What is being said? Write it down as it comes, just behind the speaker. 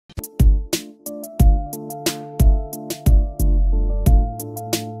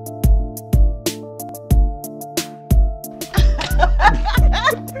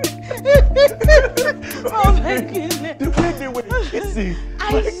The way they were kissing.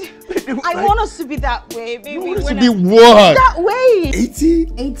 I want us to be that way, baby. You want us to be what? That way.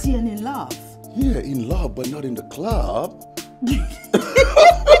 80? 80 and in love. Yeah, in love, but not in the club. The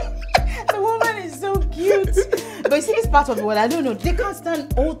woman is so cute. But you see this part of the world, I don't know. They can't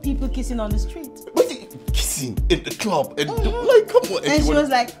stand old people kissing on the street. But kissing in the club and like, come on. And she was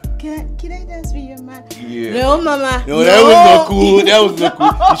like, can I dance with your man? Yeah. No, mama. No, that was not cool. That was not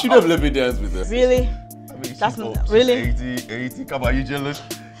cool. You should have let me dance with her. Really? I mean, That's not really 80. Come on, are you jealous?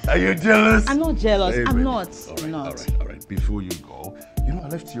 Are you jealous? I'm not jealous. Hey, I'm baby. not. All right. Before you go, you know I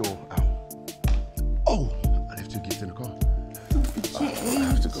left your I left your gift in the car. I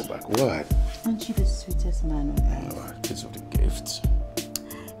have to go back. What? Aren't you the sweetest man on earth? All right, kids of the gifts.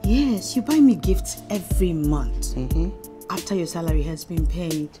 Yes, you buy me gifts every month after your salary has been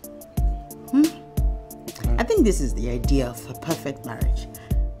paid. I think this is the idea of a perfect marriage.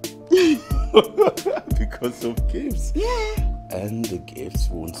 Because of gifts. Yeah. And the gifts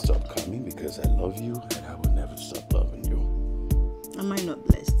won't stop coming because I love you and I will never stop loving you. Am I not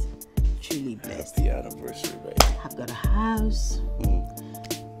blessed? Truly blessed. Happy anniversary, baby. I've got a house.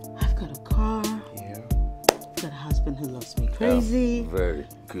 I've got a car. Yeah. I've got a husband who loves me crazy. Very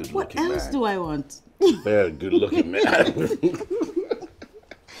good What looking else man. do I want? Very good looking man.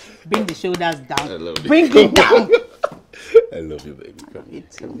 Bring the shoulders down. I love you. Bring it down. I love you, baby. Come here.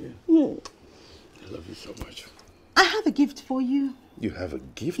 Come here. I love you so much. I have a gift for you. You have a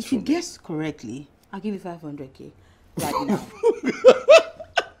gift If for you me? guess correctly, I'll give you 500k right now.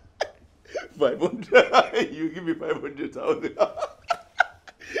 500. You give me 500,000.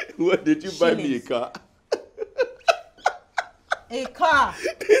 What did you buy me a car? A car.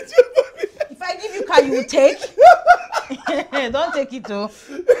 If I give you a car, you will take. Don't take it too.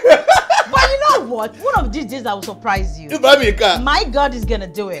 But you know what? One of these days I will surprise you. You buy me a car. My God is gonna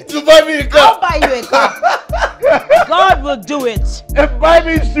do it. You buy me a car. I'll buy you a car. God will do it. And buy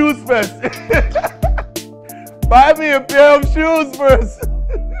me shoes first. Buy me a pair of shoes first.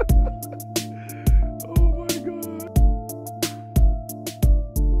 Oh my God.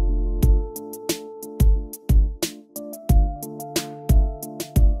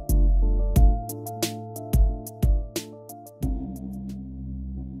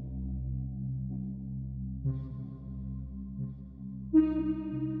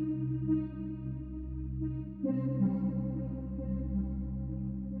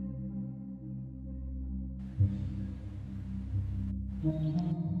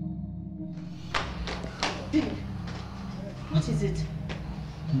 What is it?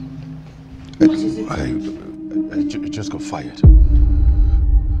 What is it? I just got fired.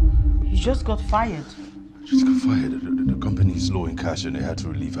 You just got fired. Just got fired. The company is low in cash and they had to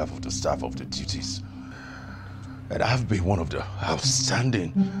relieve half of the staff of the duties. And I've been one of the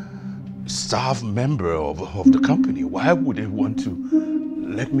outstanding staff member of the company. Why would they want to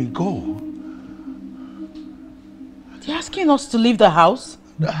let me go? They're asking us to leave the house?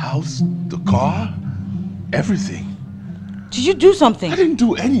 The house, the car, everything. Did you do something? I didn't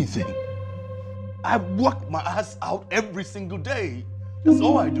do anything. I work my ass out every single day. That's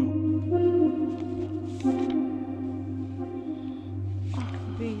all I do. Oh,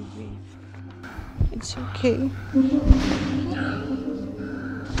 baby. It's okay.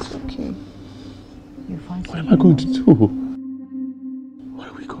 It's okay. You'll find What am I going to do? What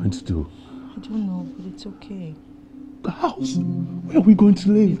are we going to do? I don't know, but it's okay. The house? Where are we going to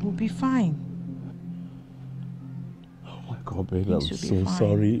live? It will be fine. Oh my God, baby, I'm so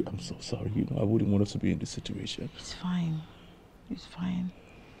sorry. I'm so sorry. You know, I wouldn't want us to be in this situation. It's fine. It's fine.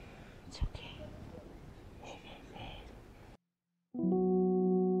 It's okay. Oh my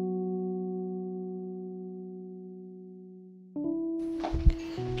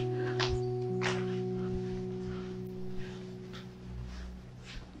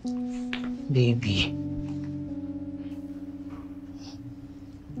God. Baby.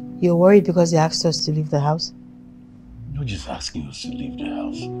 You're worried because they asked us to leave the house? Not just asking us to leave the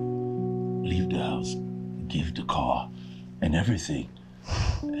house. Leave the house, give the car, and everything.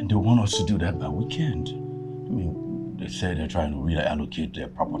 And they want us to do that, but we can't. I mean, they say they're trying to reallocate their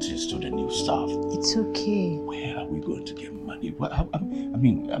properties to the new staff. It's okay. Where are we going to get money? I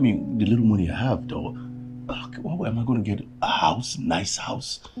mean, the little money I have, though. Where am I going to get a house, nice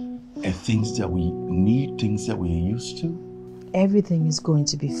house, and things that we need, things that we're used to? Everything is going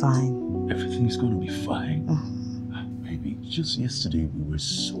to be fine. Everything is going to be fine. Baby, just yesterday we were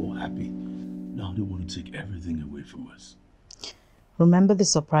so happy. Now they want to take everything away from us. Remember the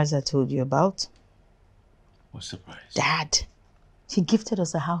surprise I told you about? What surprise? Dad. He gifted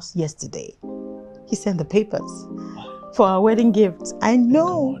us a house yesterday. He sent the papers for our wedding gift. I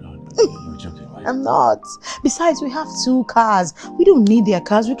know. No, you're joking, right? I'm not. Besides, we have 2 cars. We don't need their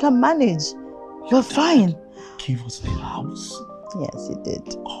cars. We can manage. We're fine. Give us a house? Yes, he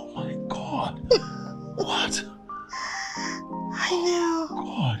did. Oh my God. What? I know.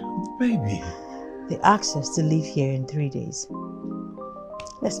 God, baby. They asked us to leave here in 3 days.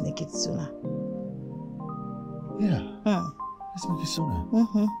 Let's make it sooner. Yeah. Let's make it sooner.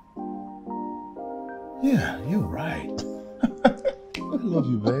 Yeah, you're right. I love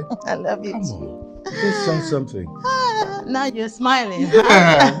you, babe. I love you Come too. on. Let's try something. Now you're smiling.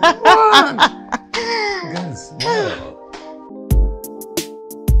 Yeah. What? Yes. Wow.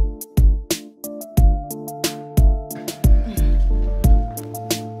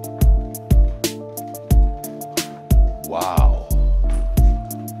 Wow.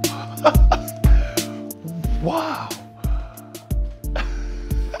 Wow.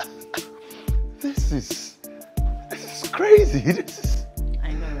 This is crazy.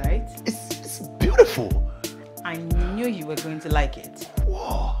 I know, right? It's beautiful. I knew you were going to like it.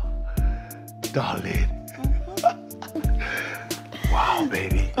 Whoa. Darling. Wow,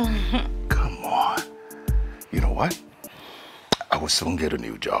 baby. Come on. You know what? I will soon get a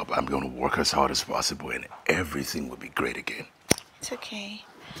new job. I'm going to work as hard as possible and everything will be great again. It's okay.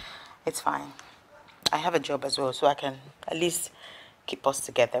 It's fine. I have a job as well, so I can at least keep us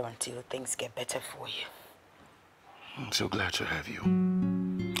together until things get better for you. I'm so glad to have you.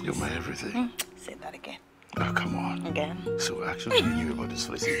 You're my everything. Say that again. Oh, come on. Again? So actually you knew about this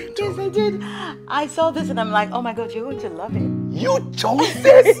place, you didn't tell Yes, me. I did. I saw this and I'm like, oh my God, you're going to love it. You told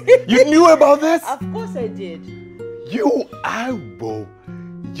this? You knew about this? Of course I did.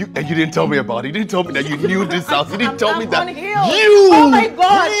 And you didn't tell me about it. You didn't tell me that you knew this house. You didn't tell me that. You! Oh my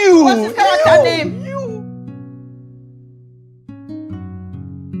God! What's his character name?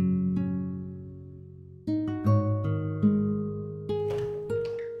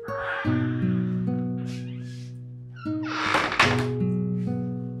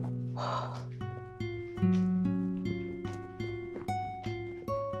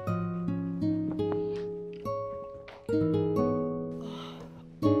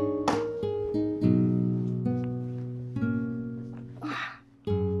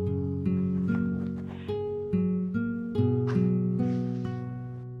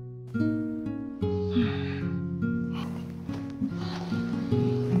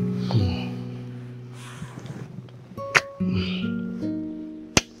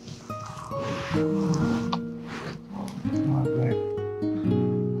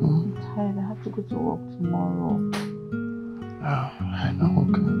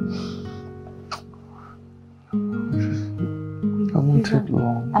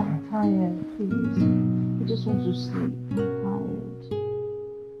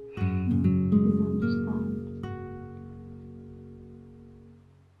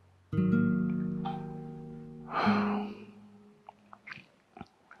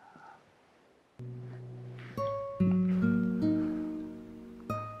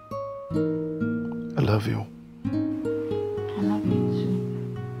 I love you. I love you too.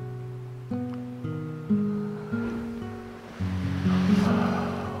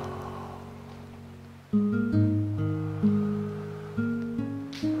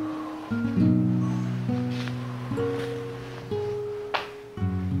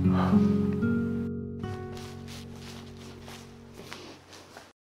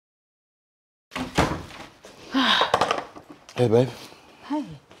 Hey, babe. Hi.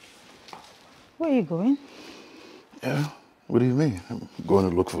 Where are you going? Yeah? What do you mean? I'm going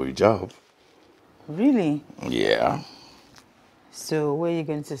to look for a job. Really? Yeah. So where are you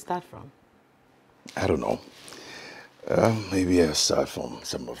going to start from? I don't know. Maybe I'll start from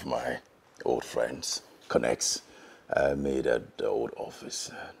some of my old friends, connects I made at the old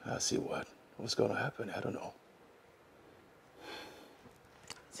office. I'll see what's going to happen. I don't know.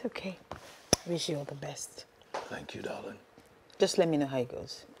 It's okay. I wish you all the best. Thank you, darling. Just let me know how it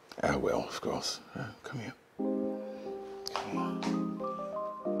goes. I will, of course. Come here. Come on.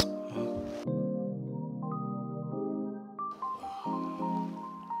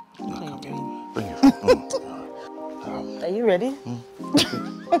 Come here. Bring your phone. Are you ready?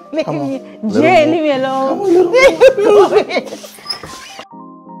 Leave me. Jay, leave me alone.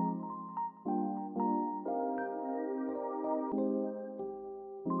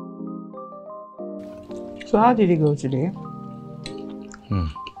 So how did it go today?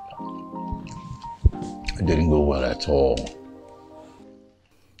 It didn't go well at all.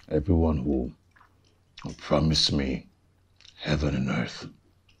 Everyone who promised me heaven and earth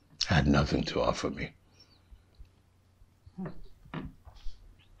had nothing to offer me.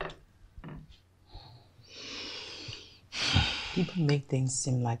 People make things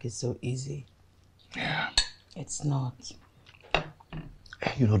seem like it's so easy. Yeah. It's not.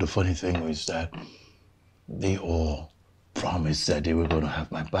 You know, the funny thing is that they all promised that they were going to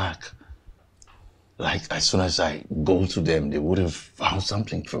have my back. Like, as soon as I go to them, they would have found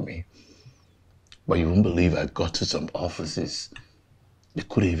something for me. But you won't believe I got to some offices. They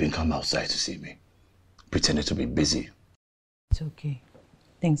couldn't even come outside to see me. Pretended to be busy. It's okay.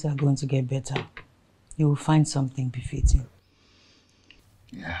 Things are going to get better. You will find something befitting.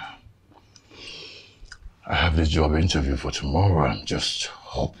 Yeah. I have this job interview for tomorrow. I'm just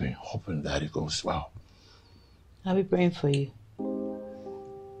hoping that it goes well. I'll be praying for you.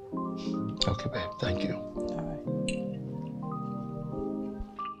 Okay, babe. Thank you. All right.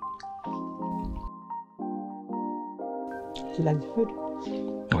 Do you like the food?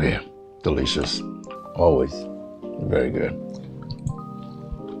 Oh, yeah. Delicious. Always. Very good.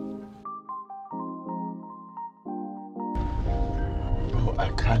 Bro, I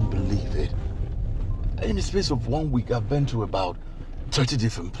can't believe it. In the space of 1 week, I've been to about 30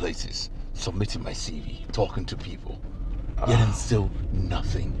 different places, submitting my CV, talking to people, yet and still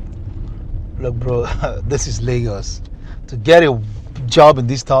nothing. Look, bro, this is Lagos. To get a job in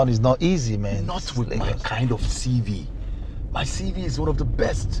this town is not easy, man. Not with my kind of CV. My CV is one of the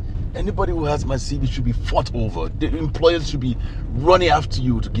best. Anybody who has my CV should be fought over. The employers should be running after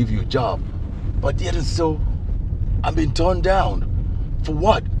you to give you a job. But yet and still, I'm being turned down. For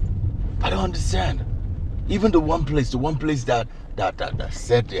what? I don't understand. Even the one place that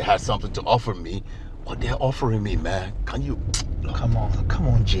said they had something to offer me, what they're offering me, man. Can you... Come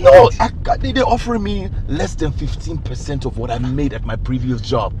on, Jay. No, they're offering me less than 15% of what I made at my previous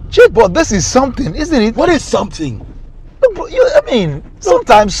job. Jay, but this is something, isn't it? What is something? Look, bro,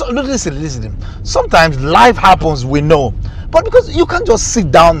 sometimes, listen. Sometimes life happens, we know. But because you can't just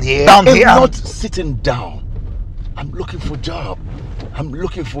sit down here. I'm not sitting down. I'm looking for a job. I'm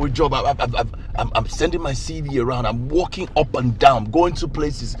looking for a job. I'm sending my CV around. I'm walking up and down, going to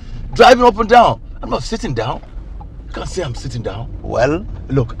places, driving up and down. I'm not sitting down. You can't say I'm sitting down. Well,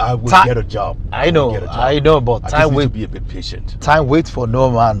 look, I will get a job. I know, but time wait. To be a bit patient. Time waits for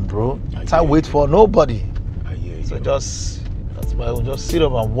no man, bro. Time waits for nobody. So that's why we'll just sit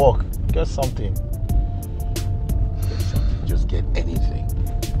up and walk. Get something. Just get anything.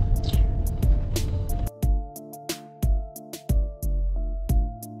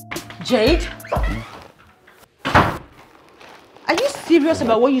 Jade? Are you serious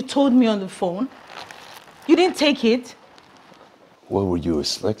about what you told me on the phone? You didn't take it? What were you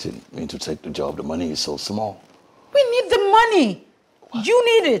expecting me to take the job? The money is so small. We need the money. What? You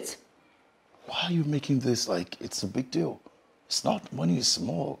need it. Why are you making this like it's a big deal? It's not. Money is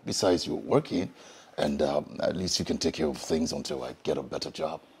small. Besides, you're working, and at least you can take care of things until I get a better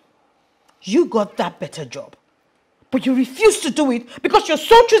job. You got that better job, but you refuse to do it because you're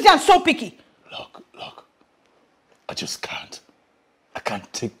so choosy and so picky. Look. I just can't. I can't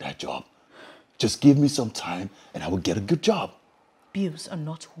take that job. Just give me some time, and I will get a good job. Bills are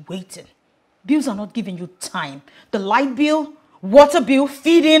not waiting. Bills are not giving you time. The light bill, water bill,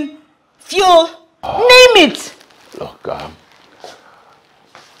 feeding, fuel, name it. Look,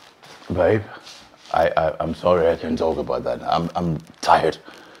 babe, I'm sorry I can't talk about that. I'm tired.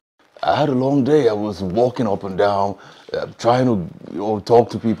 I had a long day. I was walking up and down, trying to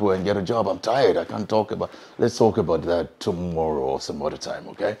talk to people and get a job. I'm tired. I can't talk about. Let's talk about that tomorrow or some other time,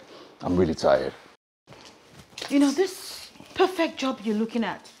 okay? I'm really tired. You know, this perfect job you're looking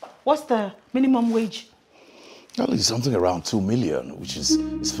at, what's the minimum wage? Well, it's something around 2 million, which is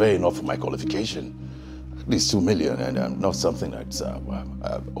fair enough for my qualification. At least 2 million, and not something that's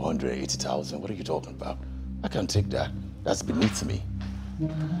 180,000. What are you talking about? I can't take that. That's beneath me.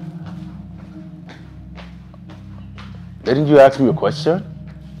 Didn't you ask me a question?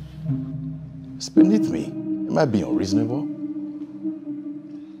 It's beneath me. It might be unreasonable.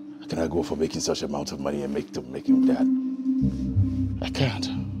 How can I go for making such amount of money and making that? I can't.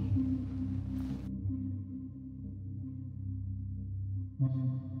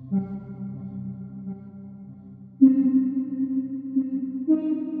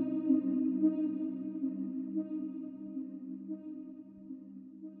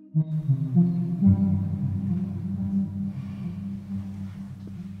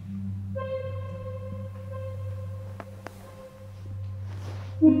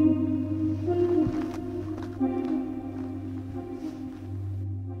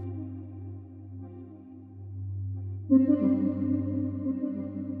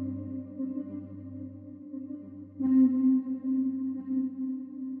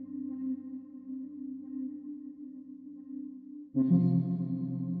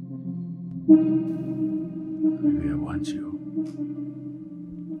 Maybe I want you.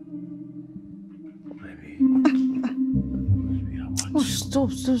 Oh,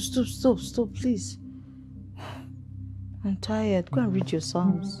 stop, please. I'm tired. Go and read your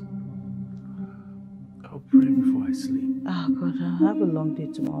Psalms. I'll pray before I sleep. Ah, God, I have a long day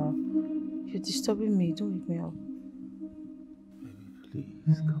tomorrow. You're disturbing me. Don't wake me up. Baby,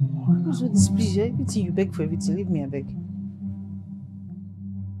 please, come on. What's with this, please? Everything you beg for everything. Leave me, I beg.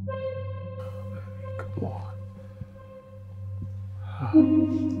 Come on.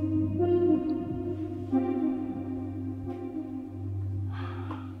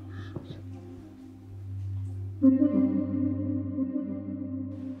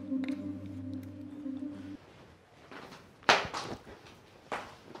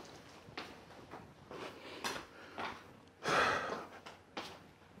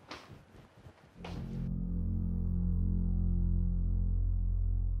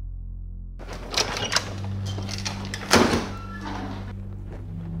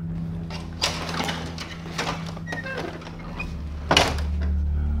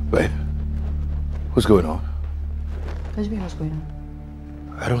 What's going on? What do you mean, what's going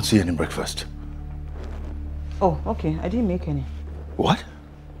on? I don't see any breakfast. Oh, okay. I didn't make any. What?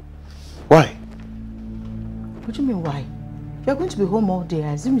 Why? What do you mean, why? You're going to be home all day.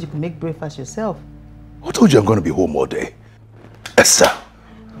 I assume you can make breakfast yourself. Who told you I'm going to be home all day? Esther!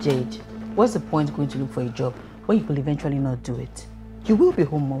 Jade, what's the point going to look for a job when you could eventually not do it? You will be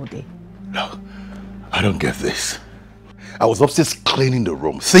home all day. Look, I don't get this. I was upstairs cleaning the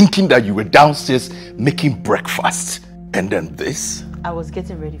room, thinking that you were downstairs making breakfast. And then this? I was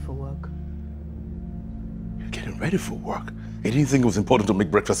getting ready for work. You're getting ready for work? You didn't think it was important to make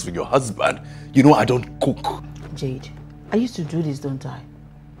breakfast for your husband? You know I don't cook. Jade, I used to do this, don't I?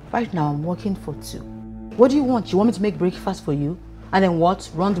 Right now, I'm working for 2. What do you want? You want me to make breakfast for you? And then what?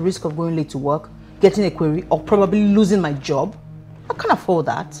 Run the risk of going late to work, getting a query, or probably losing my job? I can't afford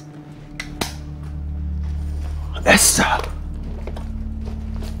that. Esther,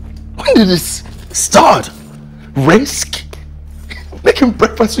 when did this start? Risk? Making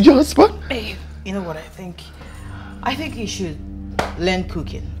breakfast for your husband? Babe, you know what I think? I think you should learn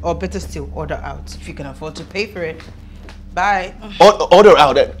cooking, or better still, order out if you can afford to pay for it. Bye. Order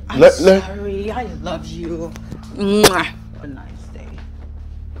out. I'm sorry, I love you. Mwah. A nice day.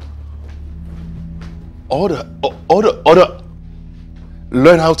 Order.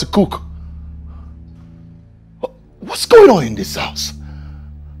 Learn how to cook. What's going on in this house?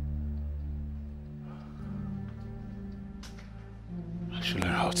 I should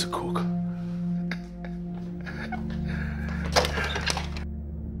learn how to cook.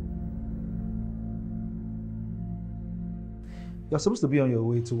 You're supposed to be on your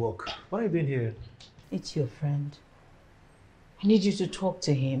way to work. What are you doing here? It's your friend. I need you to talk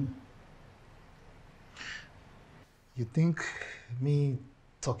to him. You think me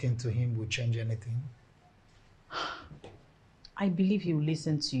talking to him will change anything? I believe he will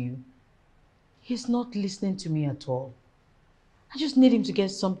listen to you. He's not listening to me at all. I just need him to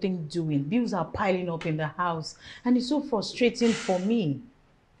get something doing. Bills are piling up in the house and it's so frustrating for me.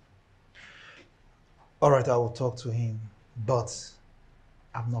 All right, I will talk to him, but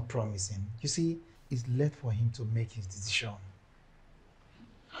I'm not promising. You see, it's left for him to make his decision.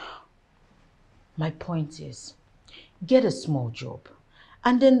 My point is, get a small job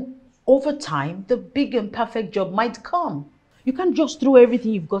and then over time, the big and perfect job might come. You can't just throw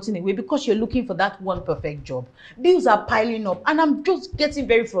everything you've gotten away because you're looking for that one perfect job. Bills are piling up and I'm just getting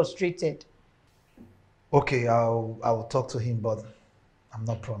very frustrated. Okay, I will talk to him, but I'm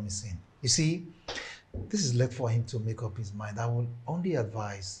not promising. You see, this is left for him to make up his mind. I will only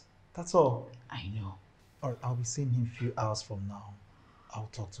advise. That's all. I know. All right, I'll be seeing him a few hours from now. I'll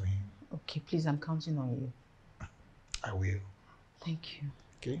talk to him. Okay, please, I'm counting on you. I will. Thank you.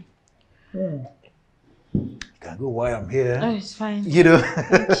 Okay. You can go while I'm here. Oh, it's fine. You know.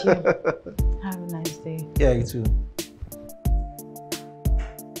 Thank you. Have a nice day. Yeah, you too.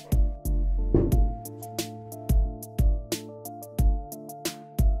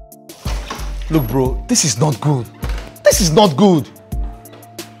 Look, bro, this is not good. This is not good.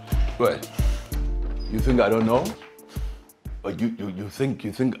 Well, you think I don't know? Or you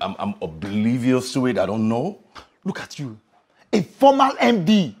think I'm oblivious to it? I don't know? Look at you. A formal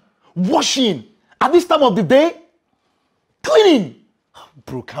MD. Washing. At this time of the day? Cleaning.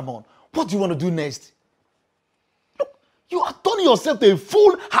 Bro, come on. What do you want to do next? Look, you are turning yourself to a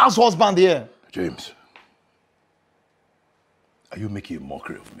full house husband here. James, are you making a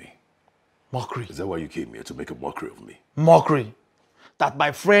mockery of me? Mockery. Is that why you came here, to make a mockery of me? Mockery. That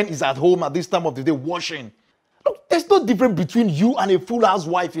my friend is at home at this time of the day washing. Look, there's no difference between you and a full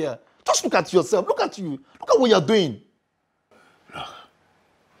housewife here. Just look at yourself. Look at you. Look at what you're doing. Look,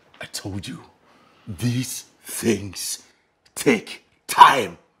 I told you, these things take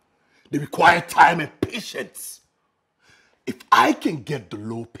time. They require time and patience. If I can get the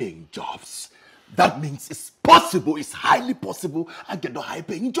low-paying jobs, that means it's possible, it's highly possible I get the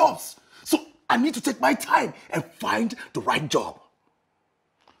high-paying jobs. So I need to take my time and find the right job.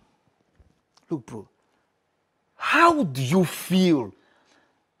 Look, bro, how do you feel?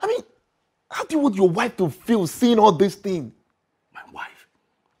 I mean, how do you want your wife to feel seeing all these things? My wife?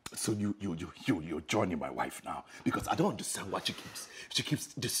 So you're joining my wife now? Because I don't understand why she keeps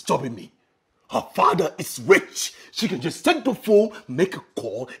disturbing me. Her father is rich. She can just take the phone, make a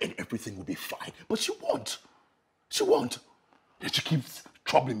call, and everything will be fine. But she won't. She won't. And she keeps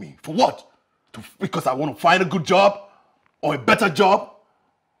troubling me. For what? Because I want to find a good job? Or a better job?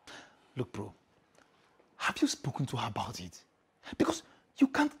 Look, bro, have you spoken to her about it? Because you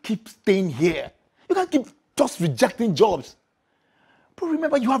can't keep staying here. You can't keep just rejecting jobs. Bro,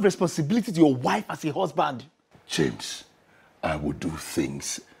 remember, you have responsibility to your wife as a husband. James, I will do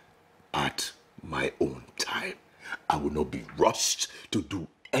things at my own time. I will not be rushed to do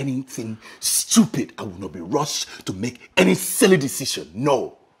anything stupid. I will not be rushed to make any silly decision.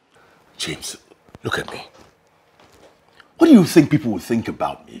 No. James, look at me. What do you think people will think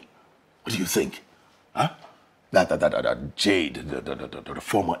about me? What do you think? Huh? That Jade, the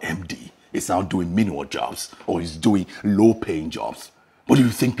former MD, is now doing menial jobs or is doing low-paying jobs. What do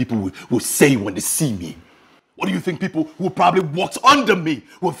you think people will say when they see me? What do you think people who probably worked under me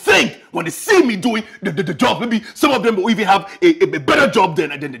will think when they see me doing the job? Maybe some of them will even have a better job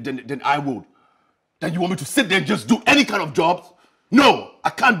than I would. Then you want me to sit there and just do any kind of job? No, I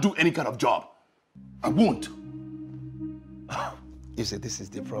can't do any kind of job. I won't. You see, this is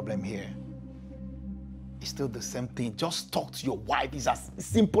the problem here. It's still the same thing. Just talk to your wife. It's as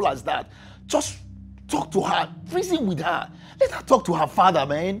simple as that. Just talk to her. Reason with her. Let her talk to her father,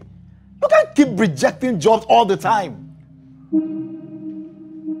 man. You can't keep rejecting jobs all the time.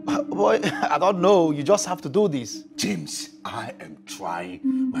 Boy, I don't know. You just have to do this. James, I am trying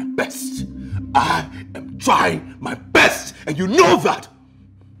my best. I am trying my best. And you know that.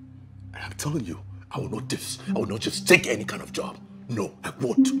 And I'm telling you, I will not just take any kind of job. No, I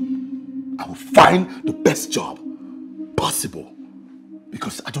won't. I will find the best job possible.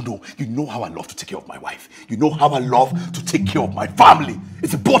 Because I don't know, you know how I love to take care of my wife. You know how I love to take care of my family.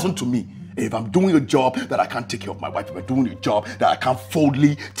 It's important to me. If I'm doing a job that I can't take care of my wife, if I'm doing a job that I can't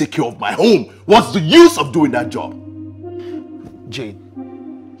fully take care of my home, what's the use of doing that job? Jade,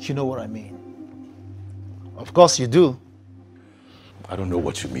 you know what I mean. Of course you do. I don't know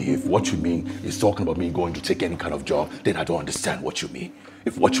what you mean. If what you mean is talking about me going to take any kind of job, then I don't understand what you mean.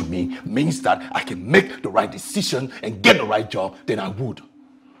 If what you mean means that I can make the right decision and get the right job, then I would.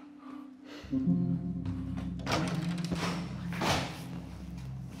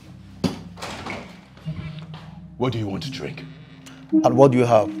 What do you want to drink? And what do you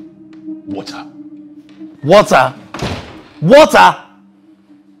have? Water. Water? Water?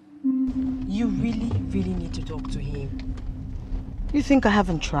 You really need to talk to him. You think I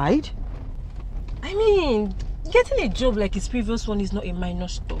haven't tried? I mean, getting a job like his previous one is not a minor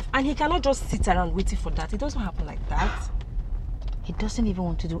stuff. And he cannot just sit around waiting for that. It doesn't happen like that. He doesn't even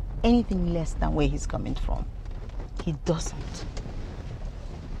want to do anything less than where he's coming from. He doesn't.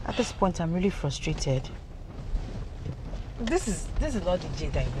 At this point, I'm really frustrated. This is not the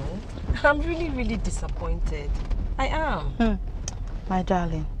Jade I know. I'm really disappointed. I am. My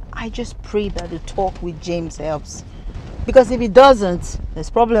darling, I just pray that the talk with James helps. Because if he doesn't,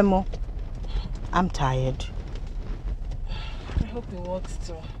 there's problem more. I'm tired. I hope it works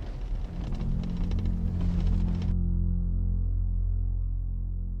too.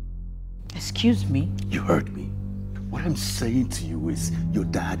 Excuse me? You heard me. What I'm saying to you is your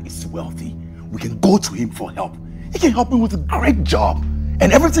dad is wealthy. We can go to him for help. He can help me with a great job.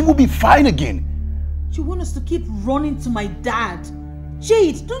 And everything will be fine again. You want us to keep running to my dad?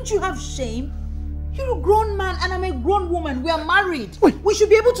 Jade, don't you have shame? You're a grown man and I'm a grown woman. We are married. Wait. We should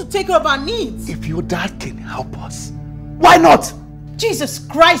be able to take care of our needs. If your dad can help us, why not? Jesus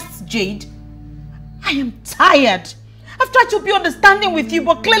Christ, Jade. I am tired. I've tried to be understanding with you,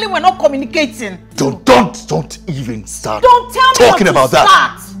 but clearly we're not communicating. Don't even start Don't tell me talking how to about start.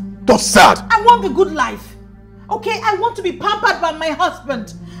 that. Don't start. I want the good life. Okay, I want to be pampered by my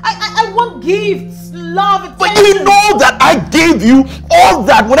husband. I want gifts, love, attention. But you know that I gave you all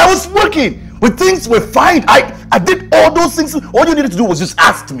that when I was working. When things were fine, I did all those things. All you needed to do was just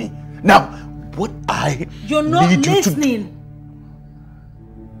ask me. Now, what I You're not need listening.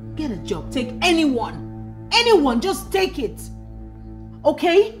 Get a job. Take anyone. Anyone, just take it.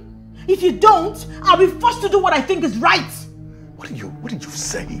 Okay? If you don't, I'll be forced to do what I think is right. What did you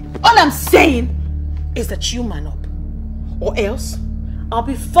say? All I'm saying is that you man up. Or else, I'll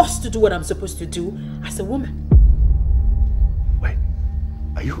be forced to do what I'm supposed to do as a woman. Wait,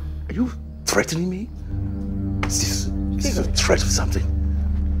 are you threatening me? Is this a threat or something?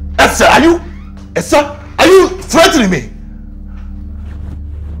 Esther, are you threatening me?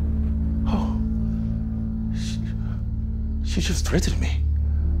 Oh, she just threatened me.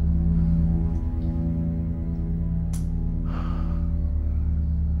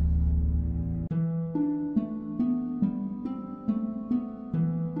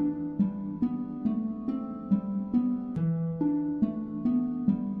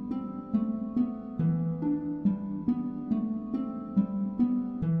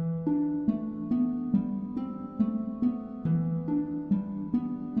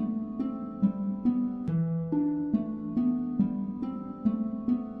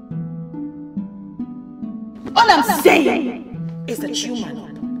 All I'm saying is that you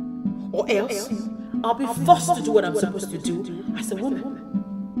man, or else I'll be forced to do what I'm supposed to do as a woman.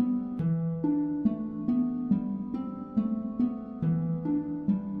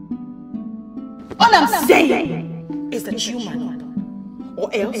 All I'm saying is that you man, or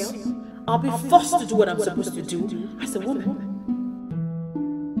else I'll be forced to do what I'm supposed to do as a woman.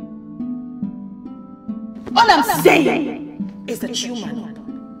 All I'm saying is that you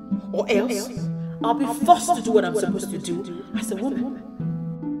man, or else I'll be forced to do what I'm supposed to do as a woman.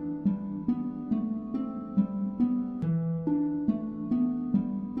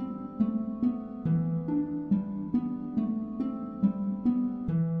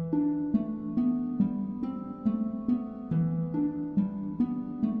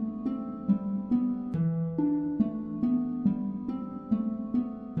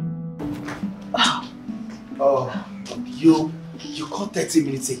 Oh, you called 30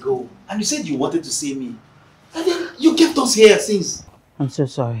 minutes ago and you said you wanted to see me. And then you kept us here since. I'm so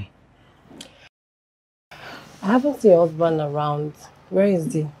sorry. I haven't seen your husband around. Where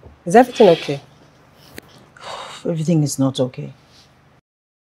is he? Is everything okay? Everything is not okay.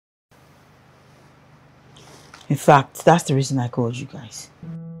 In fact, that's the reason I called you guys.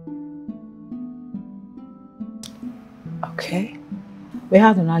 Okay. We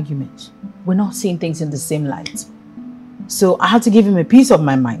had an argument. We're not seeing things in the same light. So I had to give him a piece of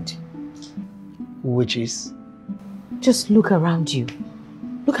my mind. Which is? Just look around you.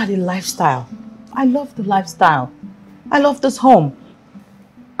 Look at the lifestyle. I love the lifestyle. I love this home.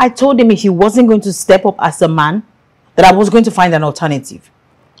 I told him if he wasn't going to step up as a man, that I was going to find an alternative.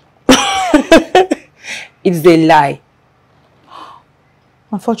 It's a lie.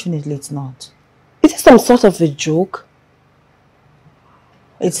 Unfortunately, it's not. Is it some sort of a joke?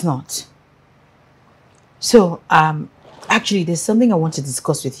 It's not. So, actually, there's something I want to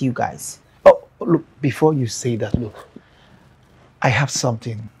discuss with you guys. Oh, look, before you say that, look. I have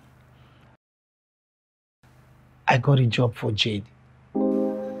something. I got a job for Jade.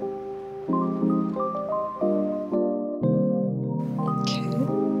 Okay.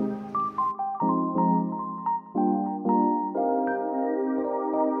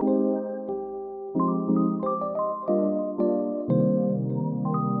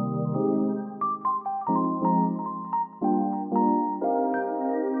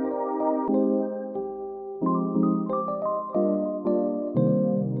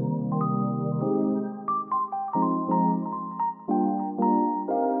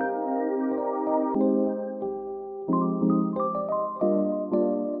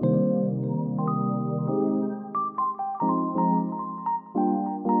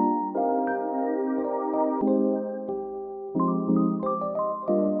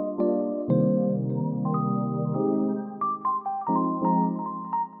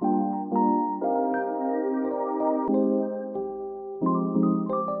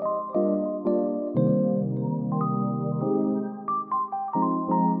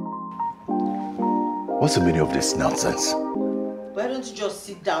 What's the meaning of this nonsense? Why don't you just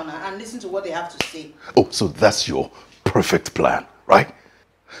sit down and listen to what they have to say? Oh, so that's your perfect plan, right?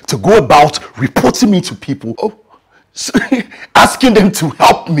 To go about reporting me to people, so asking them to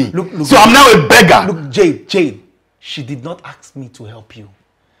help me. Look, so I'm now a beggar. Look, Jade, she did not ask me to help you.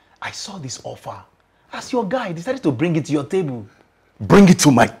 I saw this offer. As your guy, I decided to bring it to your table. Bring it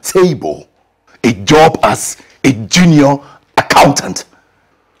to my table. A job as a junior accountant.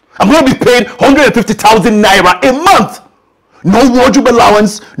 I'm going to be paid 150,000 naira a month. No wardrobe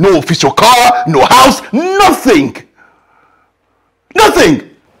allowance, no official car, no house, nothing. Nothing.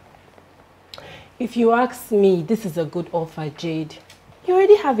 If you ask me, this is a good offer, Jade. You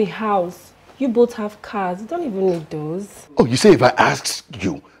already have a house. You both have cars. You don't even need those. Oh, you say if I ask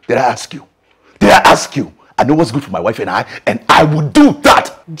you, did I ask you? Did I ask you? I know what's good for my wife and I would do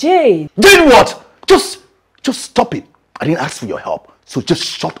that. Jade. Jade what? Just stop it. I didn't ask for your help. So just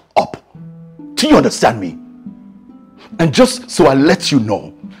shut up. Do you understand me? And just so I let you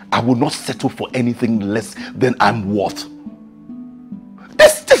know, I will not settle for anything less than I'm worth.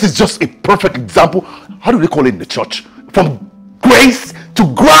 This is just a perfect example. How do they call it in the church? From grace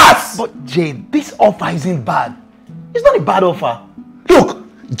to grass. But Jade, this offer isn't bad. It's not a bad offer. Look,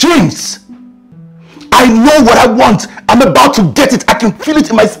 James, I know what I want. I'm about to get it. I can feel it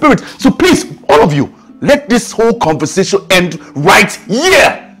in my spirit. So please, all of you, let this whole conversation end right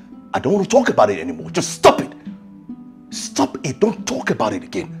here. I don't want to talk about it anymore. Just stop it. Stop it. Don't talk about it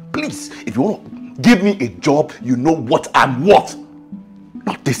again. Please, if you want to give me a job, you know what I'm worth.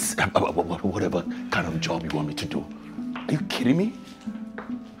 Not this, whatever kind of job you want me to do. Are you kidding me?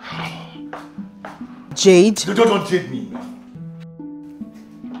 Jade, Don't jade me.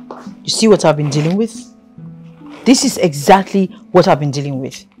 you see what I've been dealing with? This is exactly what I've been dealing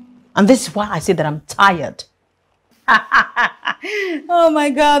with. And this is why I say that I'm tired. Oh my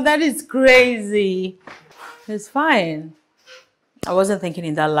God, that is crazy. It's fine. I wasn't thinking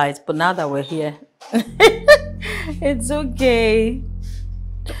in that light, but now that we're here, it's okay.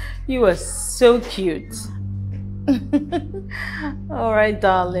 You are so cute. All right,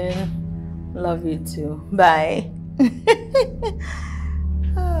 darling. Love you too. Bye.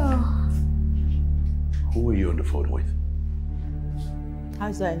 Oh. Who were you on the phone with? How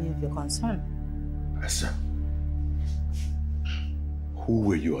is that any of your concern? Esther. Who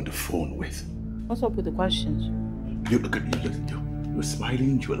were you on the phone with? What's up with the questions? You're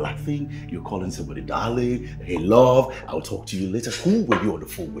smiling, you're laughing, you're calling somebody darling, hey love, I'll talk to you later. Who were you on the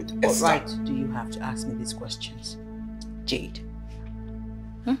phone with? What right do you have to ask me these questions? Jade.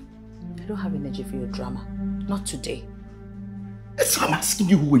 I don't have energy for your drama. Not today. So I'm asking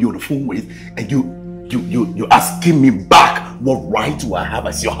you who were you on the phone with, and you're asking me back what right do I have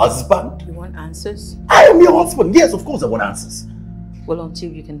as your husband? You want answers? I am your husband. Yes, of course I want answers. Well,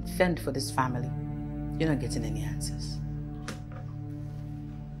 until you can fend for this family, you're not getting any answers.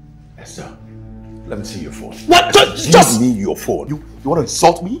 Esther, let me see your phone. What? Just give me your phone. You want to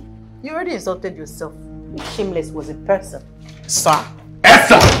insult me? You already insulted yourself. Shameless was a person. Sir.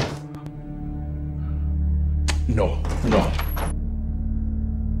 Esther! No.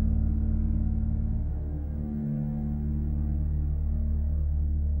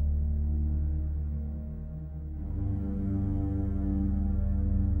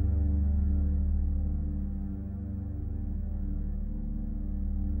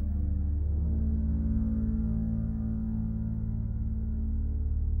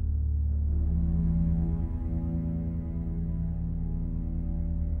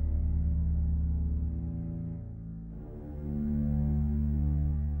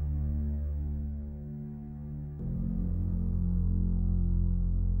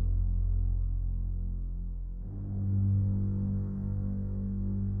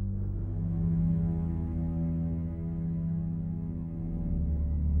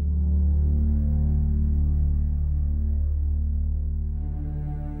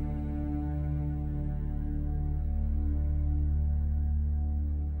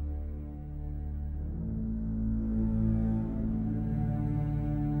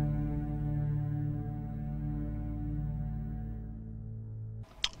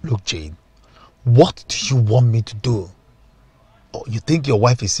 Look, Jade, what do you want me to do? Oh, you think your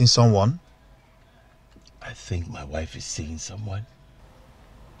wife is seeing someone? I think my wife is seeing someone.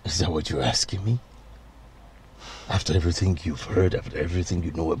 Is that what you're asking me? After everything you've heard, after everything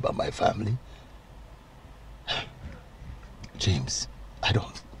you know about my family? James, I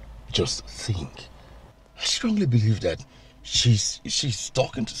don't just think. I strongly believe that she's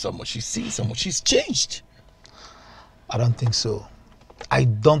talking to someone, she's seeing someone, she's changed. I don't think so. I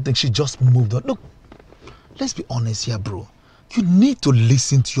don't think she just moved on. Look, let's be honest here, bro. You need to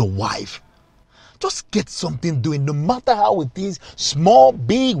listen to your wife. Just get something doing, no matter how it is, small,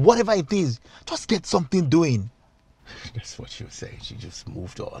 big, whatever it is. Just get something doing. That's what she was saying. She just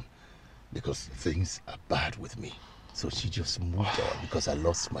moved on because things are bad with me. So she just moved on because I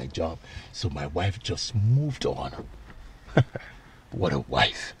lost my job. So my wife just moved on. What a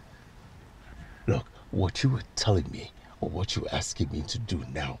wife. Look, what you were telling me, or what you're asking me to do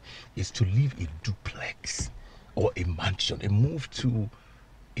now, is to leave a duplex or a mansion and move to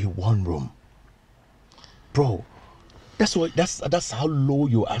a one room. Bro, that's how low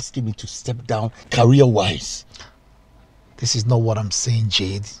you're asking me to step down career-wise. This is not what I'm saying,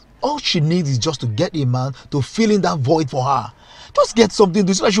 Jade. All she needs is just to get a man to fill in that void for her. Just get something to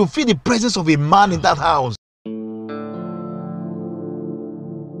do so that she'll feel the presence of a man in that house.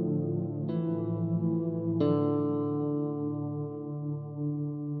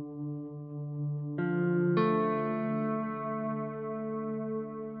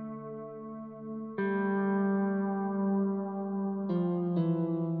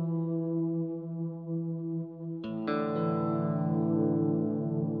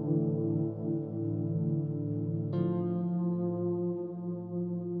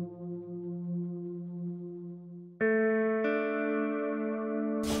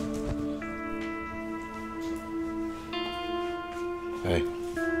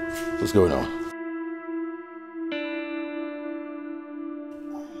 What's going on?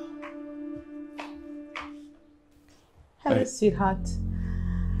 Hello, sweetheart.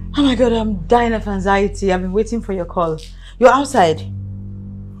 Oh my God, I'm dying of anxiety. I've been waiting for your call. You're outside.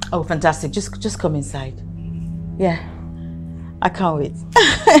 Oh, fantastic. Just come inside. Yeah, I can't wait.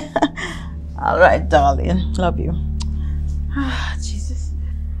 All right, darling. Love you. Ah, Jesus.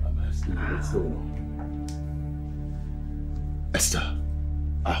 What's going on? Esther,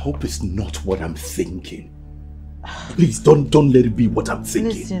 I hope it's not what I'm thinking. Please, don't let it be what I'm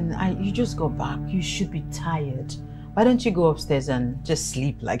thinking. Listen, you just got back. You should be tired. Why don't you go upstairs and just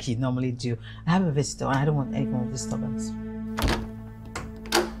sleep like you normally do? I have a visitor and I don't want any more disturbance.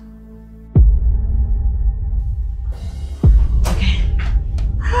 Okay.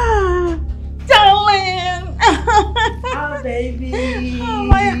 Darling! Oh, baby. Oh,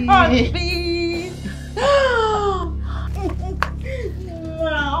 my heartbeat!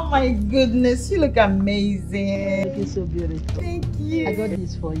 Oh my goodness, you look amazing. You're so beautiful. Thank you. I got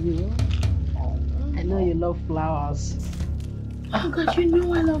this for you. I know you love flowers. Oh God, you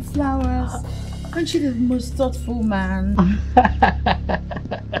know I love flowers. Aren't you the most thoughtful man? I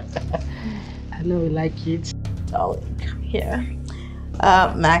know you like it. Darling, come here.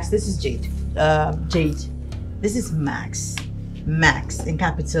 Max, this is Jade. Jade, this is Max. Max in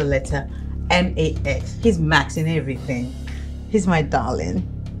capital letter M-A-X. He's Max in everything. He's my darling.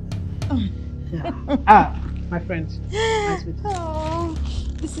 Yeah. My friend. Nice with you. Oh,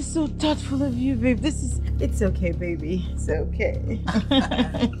 this is so thoughtful of you, babe. It's okay, baby. It's okay.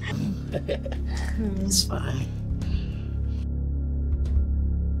 It's fine.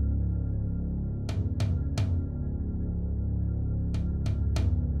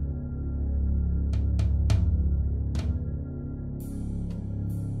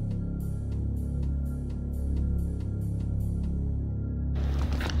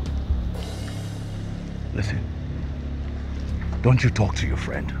 Listen, don't you talk to your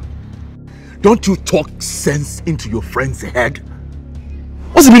friend. Don't you talk sense into your friend's head.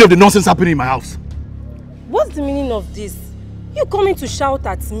 What's the meaning of the nonsense happening in my house? What's the meaning of this? You coming to shout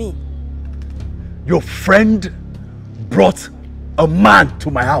at me? Your friend brought a man to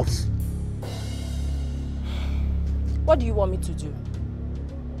my house. What do you want me to do?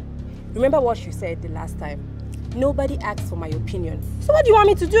 Remember what you said the last time? Nobody asked for my opinion. So what do you want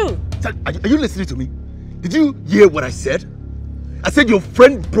me to do? Are you listening to me? Did you hear what I said? I said your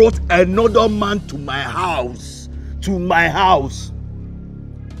friend brought another man to my house. To my house.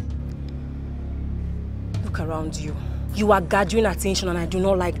 Look around you. You are gathering attention and I do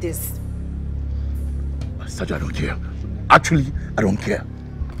not like this. Saju, I don't care. Actually, I don't care.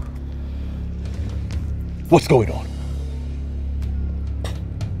 What's going on?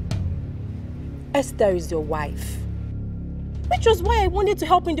 Esther is your wife. Which was why I wanted to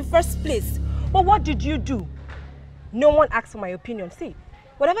help in the first place. But what did you do? No one asked for my opinion. See,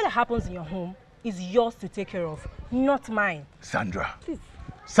 whatever that happens in your home is yours to take care of, not mine. Sandra. Please.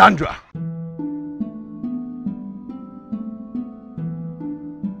 Sandra.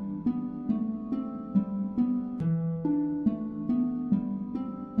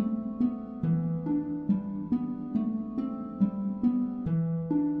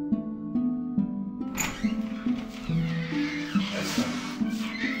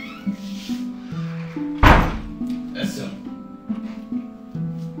 Esther!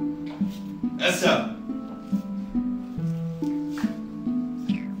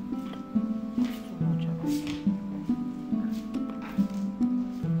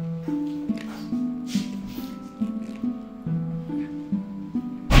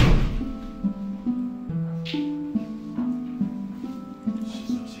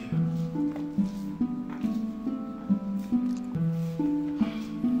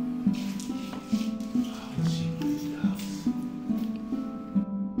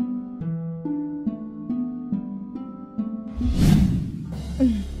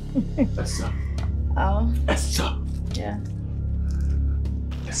 Esther. Oh. Esther. Yeah.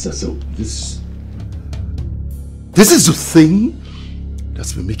 Esther, so this is the thing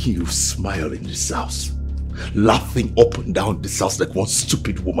that's been making you smile in this house. Laughing up and down this house like one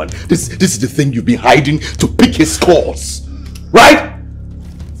stupid woman. This is the thing you've been hiding to pick his scores. Right?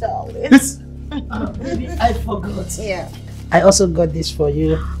 Darling. This... Baby, I forgot. Yeah. I also got this for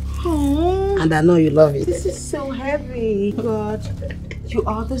you. Oh, And I know you love it. this is so heavy. God, you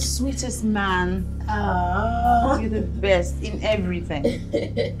are the sweetest man. You're the best in everything.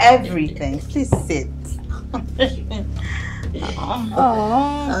 Everything. Please sit.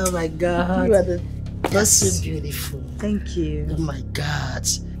 Oh my God. You are the... You're so beautiful. Thank you. Oh my God.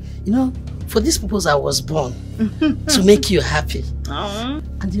 You know, for this purpose I was born. To make you happy.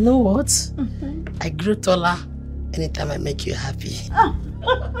 And you know what? I grow taller anytime I make you happy.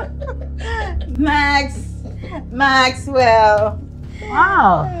 Maxwell.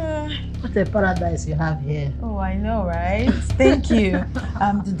 Wow. What a paradise you have here. Oh, I know, right? Thank you.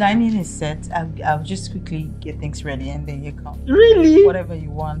 The dining is set. I'll just quickly get things ready and then you come. Really? Whatever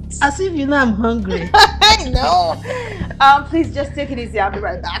you want. As if you know I'm hungry. I know. Please just take it easy. I'll be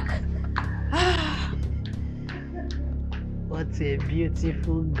right back. What a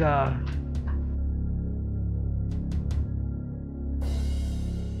beautiful girl.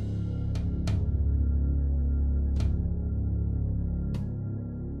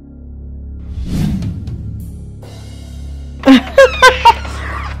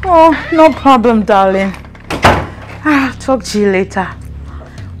 Oh, no problem, darling. I'll talk to you later.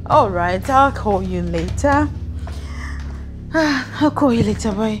 All right, I'll call you later. I'll call you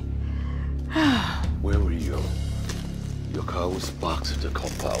later, boy. Where were you? Your car was parked at the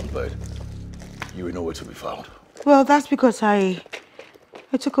compound, but you were nowhere to be found. Well, that's because I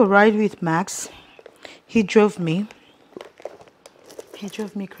took a ride with Max. He drove me. He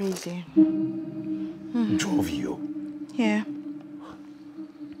drove me crazy. Drove you? Yeah.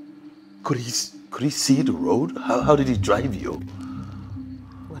 Could he see the road? How did he drive you?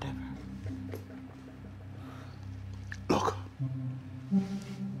 Whatever. Look,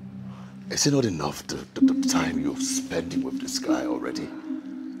 is it not enough the time you're spending with this guy already?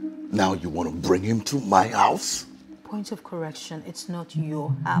 Now you want to bring him to my house? Point of correction, it's not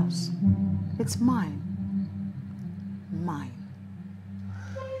your house. It's mine. Mine.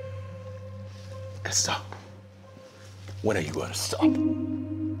 Esther, when are you going to stop?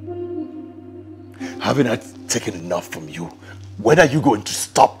 Haven't I taken enough from you? When are you going to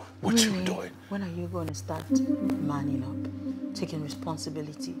stop what you're doing? When are you going to start manning up, taking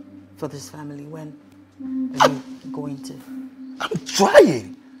responsibility for this family? When are you going to? I'm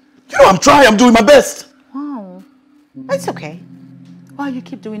trying. You know I'm trying. I'm doing my best. Oh, it's okay. While you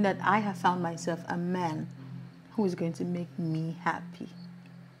keep doing that, I have found myself a man who is going to make me happy.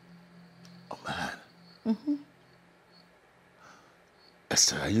 A man? Mm-hmm.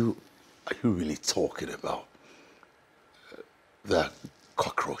 Esther, are you really talking about that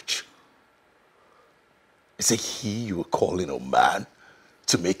cockroach? Is it he you were calling a man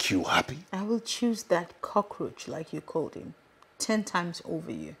to make you happy? I will choose that cockroach, like you called him, 10 times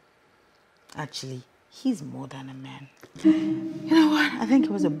over you. Actually, he's more than a man. You know what? I think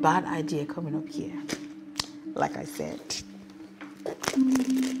it was a bad idea coming up here. Like I said,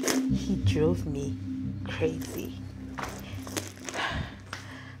 he drove me crazy.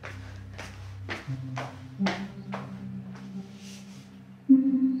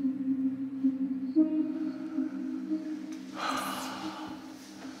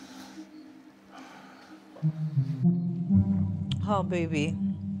 Oh, baby.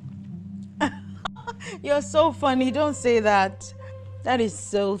 You're so funny. Don't say that. That is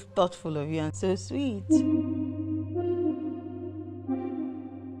so thoughtful of you and so sweet.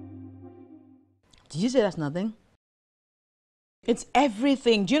 Did you say that's nothing? It's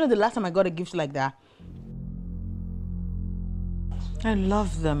everything. Do you know the last time I got a gift like that? I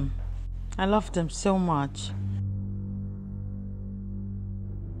love them. I love them so much.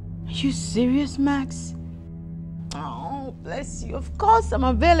 Are you serious, Max? Oh, bless you. Of course, I'm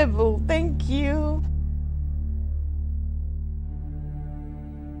available. Thank you.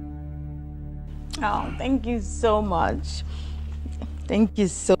 Oh, thank you so much. Thank you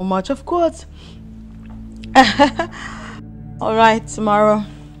so much. Of course. All right, tomorrow.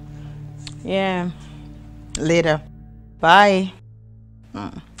 Yeah. Later. Bye.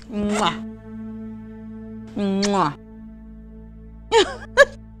 Mwah. Mwah.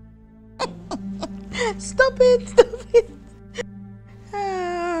 Stop it. Stop it.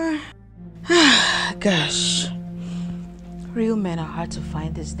 Gosh. Real men are hard to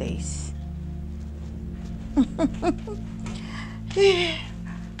find these days.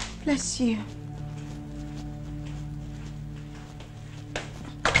 Bless you.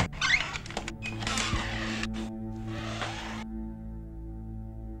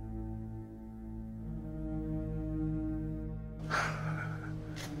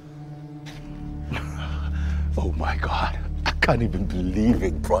 Oh my God. I can't even believe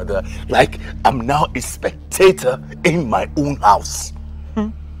it, brother. Like, I'm now a spectator in my own house.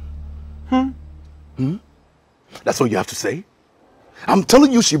 That's what you have to say? I'm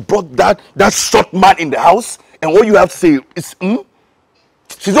telling you, she brought that short man in the house, and what you have to say is,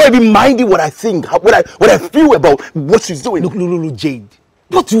 She's not even minding what I think, what I feel about what she's doing. Look, Jade.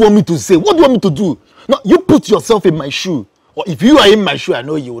 What do you want me to say? What do you want me to do? No, you put yourself in my shoe. Or if you are in my shoe, I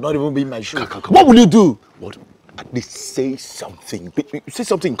know you will not even be in my shoe. Come What on. will you do? What? At least say something. Say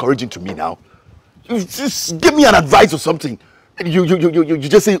something encouraging to me now. You just give me an advice or something. You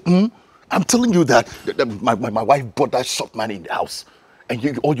just say, I'm telling you that my wife brought that short man in the house.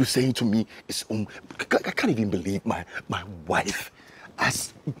 And all you're saying to me is, I can't even believe my wife,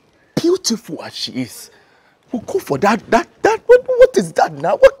 as beautiful as she is, will go for that. What is that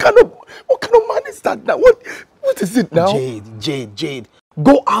now? What kind of man is that now? What is it now? Jade.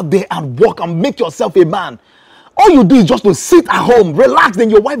 Go out there and work and make yourself a man. All you do is just to sit at home, relax, then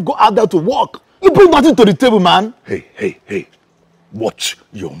your wife go out there to work. You bring nothing to the table, man. Hey. Watch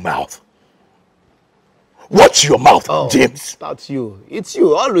your mouth. Watch your mouth, James. That's you. It's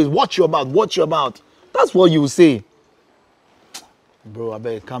you. Always watch your mouth. Watch your mouth. That's what you say. Bro, I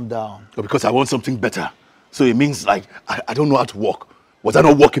better calm down. Because I want something better. So it means like I don't know how to walk. Was I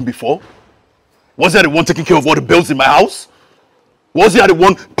not working before? Was I the one taking care of all the bills in my house? Was I the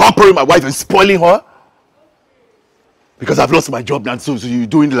one pampering my wife and spoiling her? Because I've lost my job now, so you're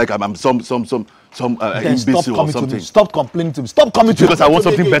doing it like I'm some imbecile or something. Stop complaining to me. Stop coming to me. Because I want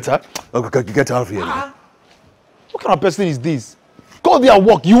something better. Okay, get out of here. Man. What kind of person is this? Go there and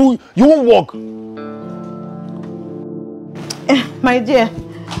walk. You won't walk. My dear,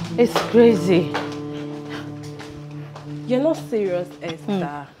 it's crazy. You're not serious,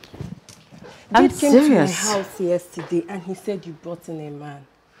 Esther. I'm Jade came to my serious. house yesterday and he said you brought in a man.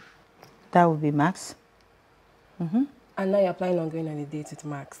 That would be Max. And now you're planning on going on a date with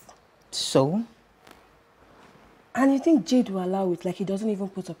Max. So? And you think Jade will allow it, like he doesn't even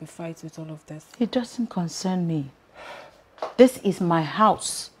put up a fight with all of this? It doesn't concern me. This is my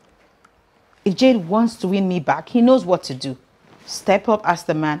house. If Jade wants to win me back, he knows what to do. Step up as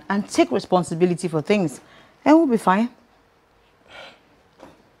the man and take responsibility for things. And we'll be fine.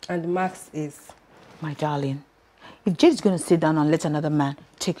 And Max is? My darling, if Jade is going to sit down and let another man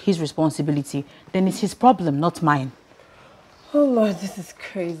take his responsibility, then it's his problem, not mine. Oh Lord, this is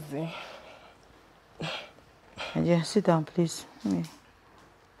crazy. And yeah, sit down, please. Let me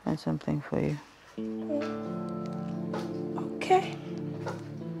find something for you. Okay.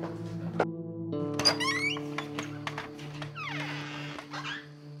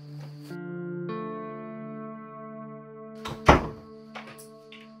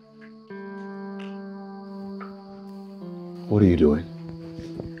 What are you doing?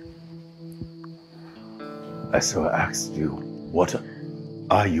 I saw I asked you, what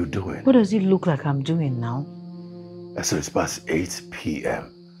are you doing? What does it look like I'm doing now? I saw it's past 8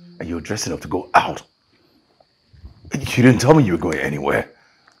 p.m. and you're dressing up to go out. You didn't tell me you were going anywhere.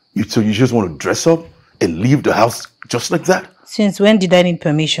 So you just want to dress up and leave the house just like that? Since when did I need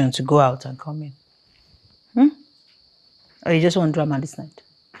permission to go out and come in? Or you just want drama this night?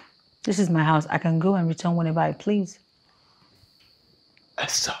 This is my house. I can go and return whenever I please.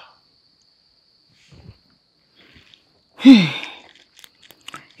 Esther.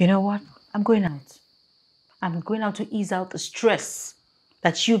 You know what? I'm going out. I'm going out to ease out the stress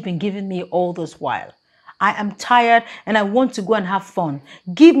that you've been giving me all this while. I am tired and I want to go and have fun.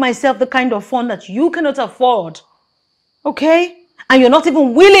 Give myself the kind of fun that you cannot afford. Okay? And you're not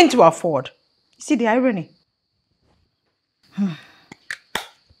even willing to afford. See the irony?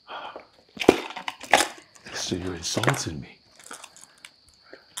 So you're insulting me.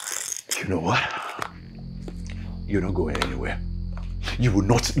 You know what? You're not going anywhere. You will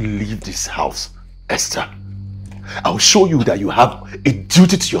not leave this house, Esther. I'll show you that you have a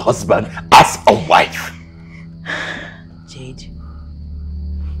duty to your husband as a wife. Jade.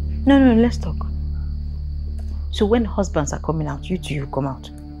 No, let's talk. So when husbands are coming out, you come out.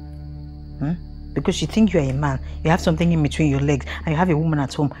 Because you think you're a man, you have something in between your legs, and you have a woman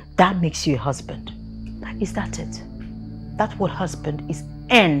at home, that makes you a husband. Is that it? That's what husband is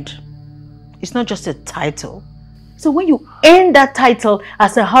earned. It's not just a title. So when you earn that title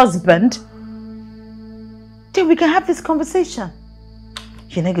as a husband, then we can have this conversation.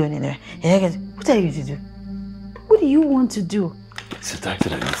 You're not going anywhere. What are you to do? What do you want to do? It's a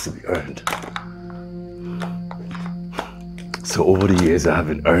title that needs to be earned. So over the years, I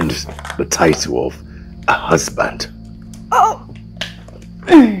haven't earned the title of a husband. Oh!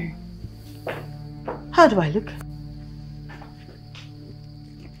 How do I look?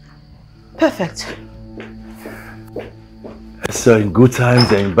 Perfect. So in good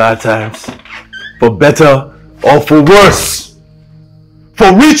times and in bad times, for better or for worse,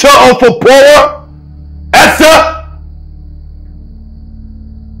 for richer or for poorer, Esther!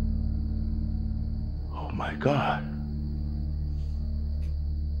 Oh my God.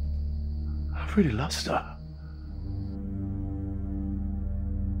 I've really lost her.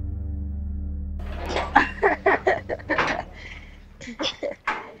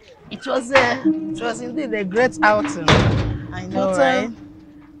 It was indeed a great outing. I know, But, right?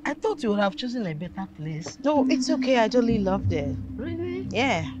 I thought you would have chosen a better place. No, it's okay. I totally loved it. Really?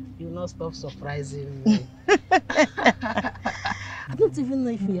 Yeah. You will not stop surprising me. I don't even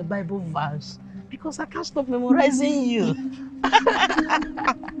know if you're a Bible verse because I can't stop memorizing you.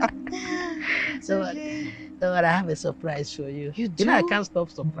 So, I have a surprise for you. You do? You know I can't stop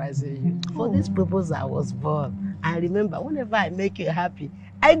surprising you. For this proposal I was born. I remember whenever I make you happy,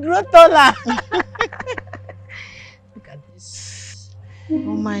 I grow taller. Look at this.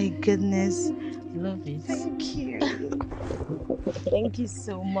 Oh my goodness. Love it. Thank you. Thank you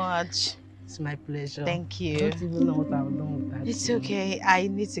so much. It's my pleasure. Thank I you. don't even know what I've done with that. It's okay. I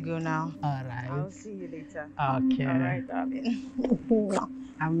need to go now. All right. I'll see you later. Okay. All right, darling.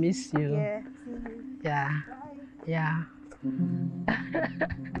 I miss you. Yeah. Yeah. Yeah.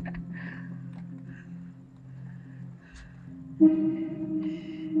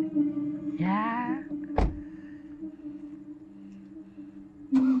 Yeah.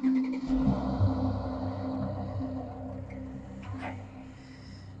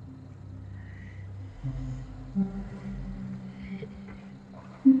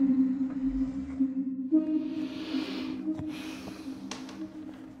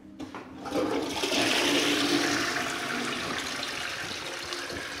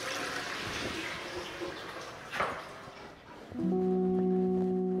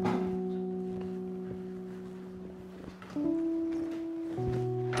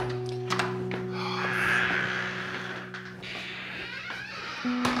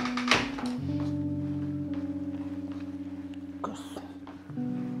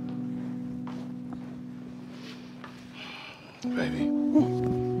 Baby.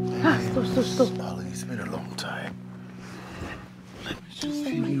 Stop. Darling, it's been a long time. Let me just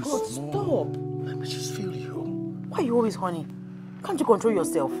feel you. God, stop. Let me just feel you. Why are you always horny? Can't you control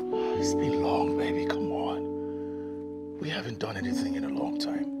yourself? It's been long, baby. Come on. We haven't done anything in a long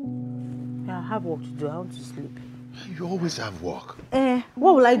time. Yeah, I have work to do. I want to sleep. You always have work.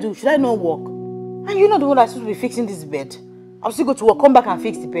 What will I do? Should I not work? And you're not the one that's supposed to be fixing this bed. I'll still go to work, come back and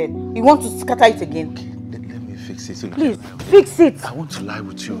fix the bed. You want to scatter it again? Okay, let me fix it. So you Please, can- fix it. I want to lie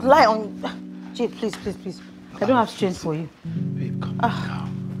with you. Lie on... Jay, please. I don't have strength for you. Babe, come on now.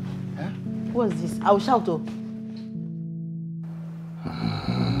 Huh? What's this? I will shout though.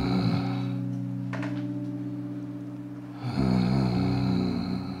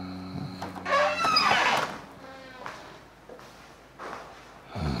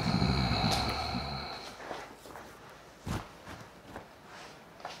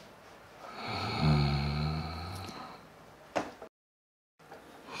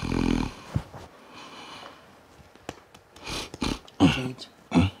 Jade.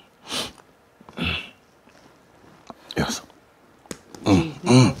 Yes.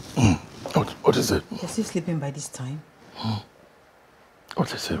 What is it? You're still sleeping by this time?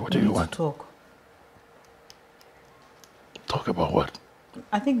 What is it? What do We you need to want? talk. Talk about what?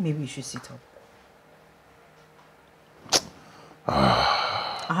 I think maybe you should sit up.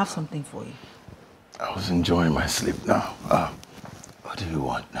 I have something for you. I was enjoying my sleep now. What do you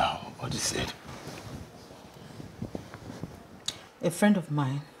want now? What is it? A friend of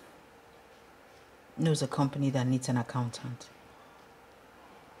mine knows a company that needs an accountant.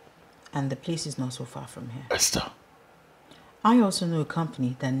 And the place is not so far from here. Esther. I also know a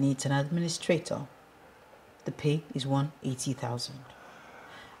company that needs an administrator. The pay is $180,000.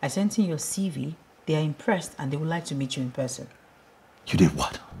 I sent in your CV. They are impressed and they would like to meet you in person. You did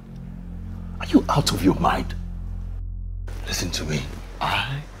what? Are you out of your mind? Listen to me.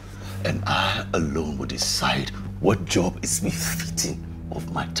 I alone will decide what job is befitting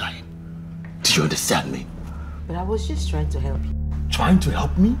of my time. Do you understand me? But I was just trying to help you. Trying to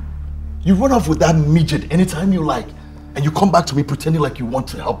help me? You run off with that midget anytime you like, and you come back to me pretending like you want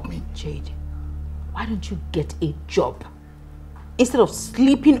to help me. Jade, why don't you get a job? Instead of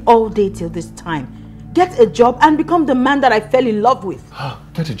sleeping all day till this time, get a job and become the man that I fell in love with.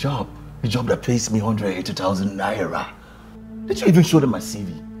 Get a job. A job that pays me 180,000 naira. Did you even show them my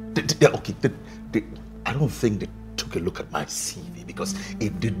CV? I don't think they took a look at my CV, because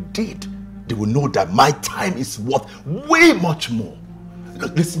if they did, they will know that my time is worth way much more.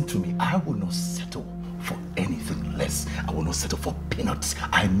 Listen to me, I will not settle for anything less. I will not settle for peanuts.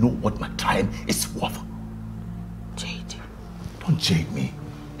 I know what my time is worth. Jade. Don't jade me.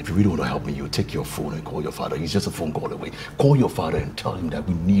 If you really want to help me, you take your phone and call your father. He's just a phone call away. Call your father and tell him that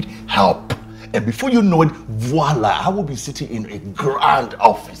we need help. And before you know it, voila, I will be sitting in a grand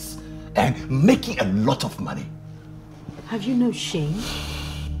office and making a lot of money. Have you no shame?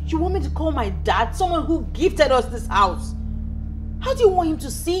 You want me to call my dad, someone who gifted us this house? How do you want him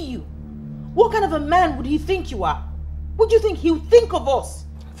to see you? What kind of a man would he think you are? What do you think he would think of us?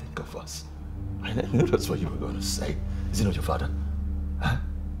 Think of us? I know that's what you were going to say. Is he not your father? Huh?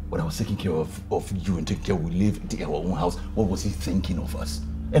 When I was taking care of you and taking care, we live in our own house, what was he thinking of us?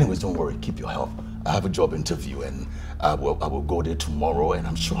 Anyways, don't worry, keep your health. I have a job interview and I will go there tomorrow and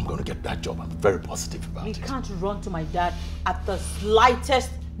I'm sure I'm going to get that job. I'm very positive about it. You can't run to my dad at the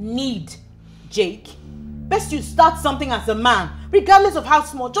slightest need, Jake. Best you start something as a man, regardless of how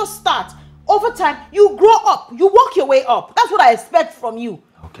small, just start. Over time, you grow up, you work your way up. That's what I expect from you.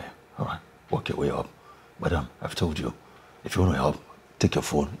 Okay, all right, work your way up. Madam, I've told you, if you want to help, take your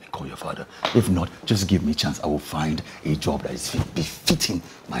phone and call your father. If not, just give me a chance. I will find a job that is befitting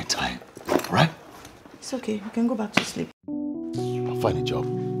my time. All right? It's okay. You can go back to sleep. I'll find a job.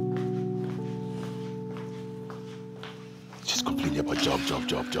 Just complaining about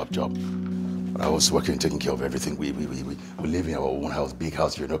job. When I was working, taking care of everything, we live in our own house, big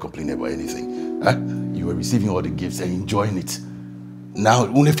house. You're not complaining about anything. Huh? You were receiving all the gifts and enjoying it. Now,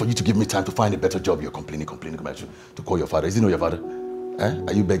 only for you to give me time to find a better job, you're complaining about you to call your father. Is he not your father? Eh?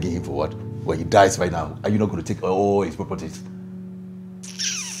 Are you begging him for what? When he dies right now, are you not going to take all his properties?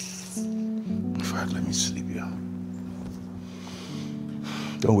 In fact, let me sleep here.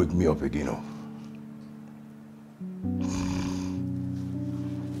 Don't wake me up again, oh.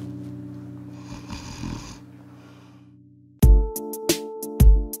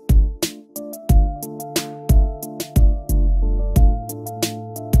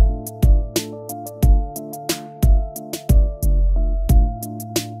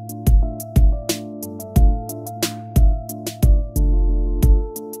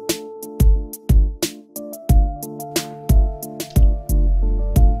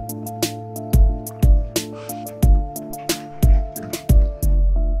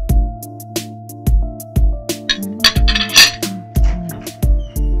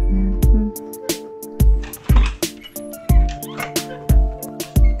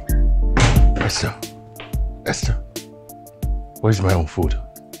 Esther, where's my own food?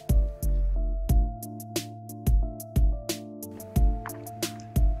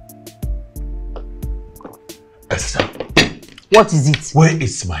 Esther. What is it? Where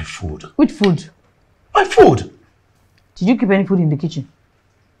is my food? Which food? My food! Did you keep any food in the kitchen?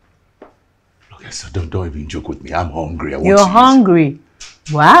 Look, Esther, don't even joke with me. I'm hungry. You're hungry?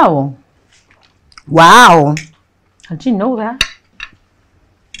 Wow. Wow. I didn't know that.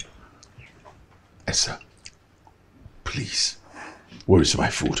 Esther, please, where is my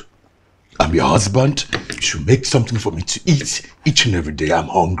food? I'm your husband. You should make something for me to eat each and every day. I'm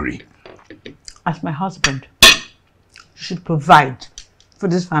hungry. As my husband, you should provide for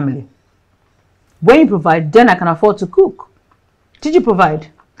this family. When you provide, then I can afford to cook. Did you provide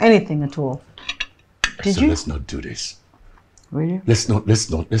anything at all? Did Esther, you? let's not do this. Really? Let's not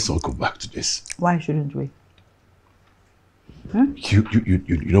go back to this. Why shouldn't we?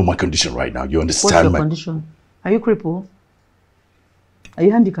 You know my condition right now. You understand What's your condition? Are you crippled? Are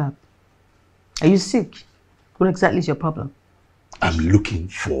you handicapped? Are you sick? What exactly is your problem? I'm looking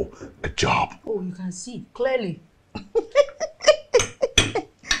for a job. Oh, you can see clearly.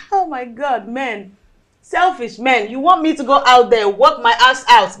 Oh my God, men. Selfish men. You want me to go out there, work my ass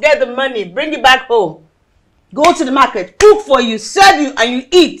out, get the money, bring it back home. Go to the market, cook for you, serve you, and you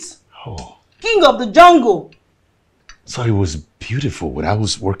eat. Oh. King of the jungle. So it was beautiful when I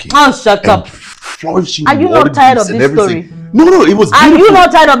was working. Oh, shut up. Flourishing. Are you not tired of this story? No, it was beautiful. Are you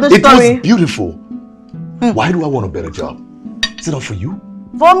not tired of this story? It was beautiful. Why do I want a better job? Is it not for you?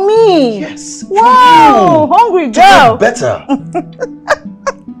 For me? Yes. Wow, hungry girl. Better.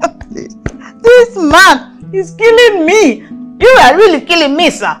 This man is killing me. You are really killing me,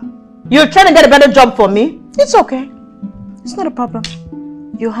 sir. You're trying to get a better job for me? It's okay. It's not a problem.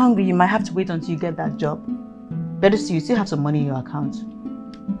 You're hungry. You might have to wait until you get that job. Better still, you still have some money in your account.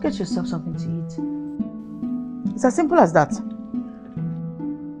 Get yourself something to eat. It's as simple as that.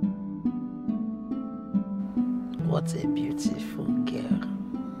 What a beautiful girl.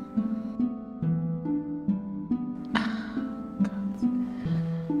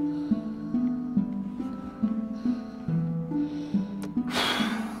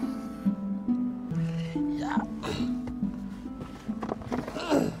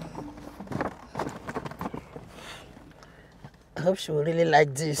 I hope she will really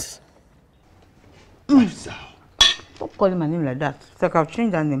like this. Lifestyle. Stop calling my name like that. It's like I've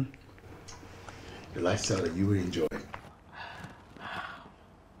changed that name. The lifestyle that you will enjoy.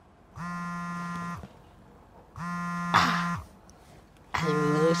 I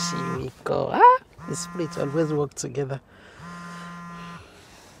know she will go. The spirits always work together.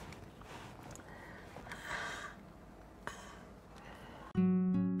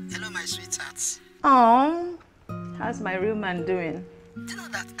 Hello, my sweetheart. Oh, how's my real man doing? Do you know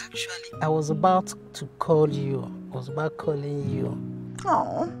that actually I was about to call you. I was about calling you.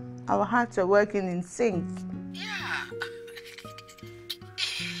 Oh, our hearts are working in sync. Yeah.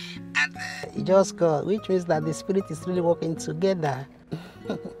 And you just called, which means that the spirit is really working together.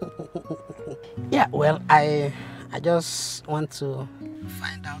 Yeah, well, I just want to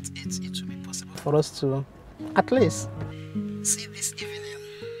find out if it will be possible for us to at least see this evening,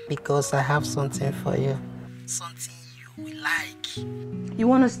 because I have something for you. Something you will like. You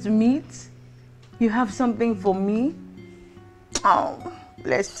want us to meet? You have something for me? Oh,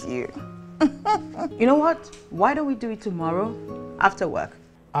 bless you. You know what? Why don't we do it tomorrow after work?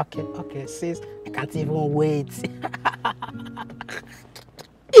 Okay, sis. I can't even wait.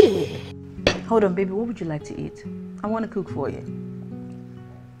 Hold on, baby. What would you like to eat? I want to cook for you.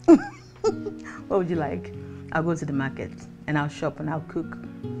 What would you like? I'll go to the market and I'll shop and I'll cook.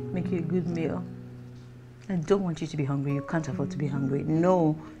 Make you a good meal. I don't want you to be hungry. You can't afford to be hungry.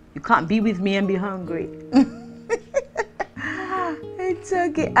 No, you can't be with me and be hungry. It's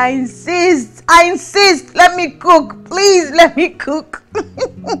okay. I insist. Let me cook. Please, let me cook.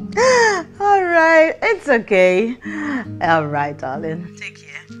 All right. It's okay. All right, darling. Take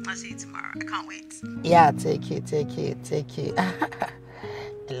care. I'll see you tomorrow. I can't wait. Yeah, take it. I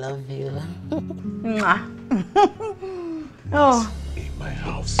love you. Oh. In my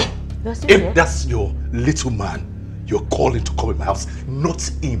house. If that's your little man you're calling to come in my house, not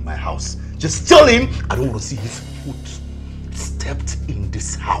in my house. Just tell him I don't want to see his foot stepped in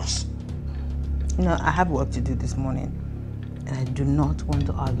this house. No, I have work to do this morning. And I do not want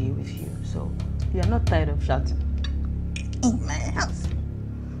to argue with you. So, you're not tired of shouting in my house.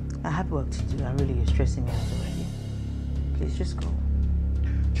 I have work to do. Really, you're stressing me out already. Please, just go.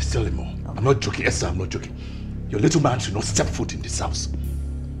 Just tell him more. Okay. I'm not joking, Esther, I'm not joking. Your little man should not step foot in this house.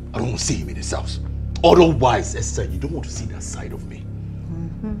 I don't want to see him in this house. Otherwise, Esther, you don't want to see that side of me.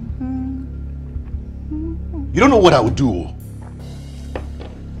 You don't know what I would do.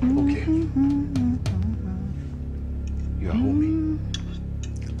 Okay. You are homie.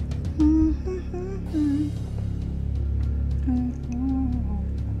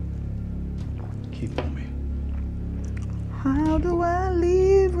 Keep homie. How do I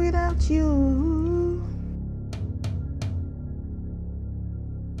live without you?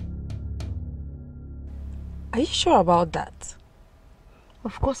 Are you sure about that?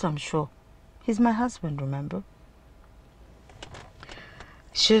 Of course I'm sure. He's my husband, remember?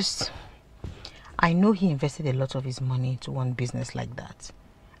 It's just, I know he invested a lot of his money into one business like that.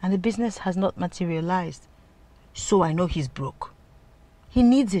 And the business has not materialized. So I know he's broke. He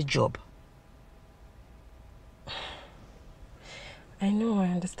needs a job. I know, I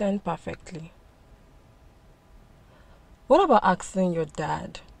understand perfectly. What about asking your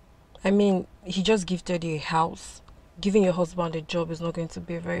dad? I mean, he just gifted you a house. Giving your husband a job is not going to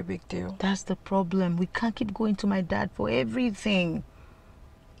be a very big deal. That's the problem. We can't keep going to my dad for everything.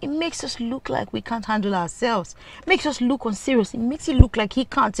 It makes us look like we can't handle ourselves. It makes us look unserious. It makes it look like he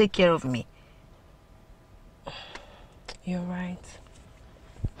can't take care of me. You're right.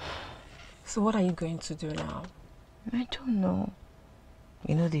 So what are you going to do now? I don't know.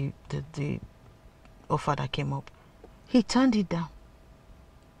 You know the offer that came up? He turned it down.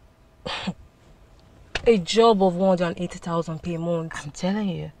 A job of 180,000 per month. I'm telling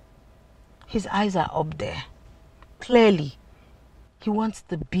you, his eyes are up there. Clearly, he wants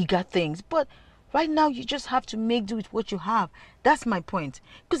the bigger things. But right now, you just have to make do with what you have. That's my point.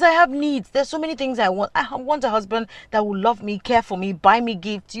 Because I have needs. There's so many things I want. I want a husband that will love me, care for me, buy me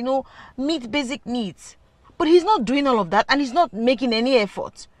gifts, you know, meet basic needs. But he's not doing all of that, and he's not making any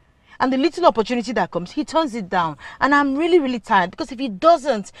effort. And the little opportunity that comes, he turns it down. And I'm really, really tired. Because if he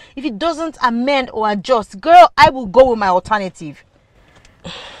doesn't amend or adjust, girl, I will go with my alternative.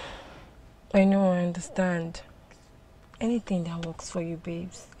 I know, I understand. Anything that works for you,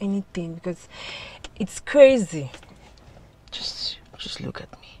 babes. Anything, because it's crazy. Just look at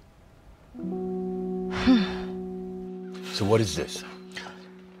me. So what is this?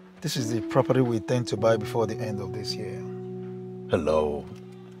 This is the property we intend to buy before the end of this year. Hello.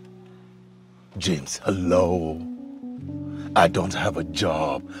 James, hello. I don't have a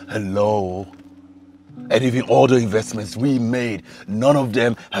job. Hello. And even all the investments we made, none of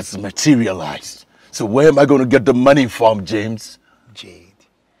them has materialized. So where am I going to get the money from, James? Jade,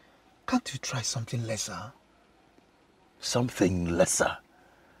 can't you try something lesser? Something lesser?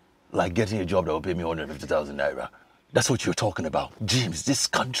 Like getting a job that will pay me 150,000 naira. That's what you're talking about. James, this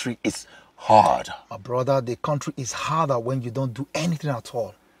country is hard. My brother, the country is harder when you don't do anything at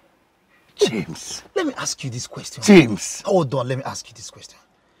all. James. Let me ask you this question. James. Hold on, let me ask you this question.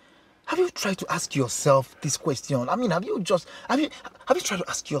 Have you tried to ask yourself this question? I mean, have you tried to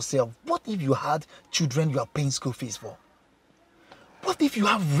ask yourself, what if you had children you are paying school fees for? What if you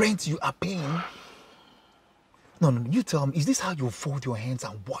have rent you are paying? No, you tell me, is this how you fold your hands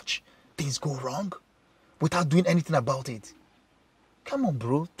and watch things go wrong without doing anything about it? Come on,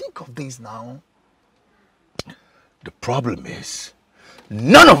 bro, think of this now. The problem is,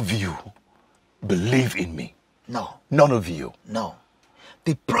 none of you believe in me. No. None of you. No.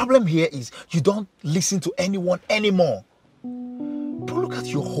 The problem here is you don't listen to anyone anymore. Bro, look at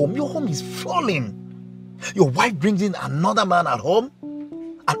your home. Your home is falling. Your wife brings in another man at home,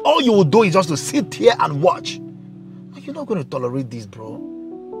 and all you will do is just to sit here and watch. You're not going to tolerate this, bro.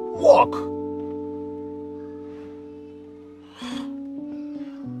 Walk.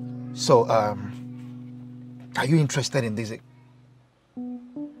 So, are you interested in this?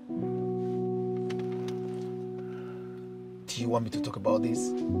 Do you want me to talk about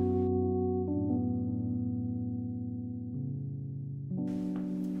this?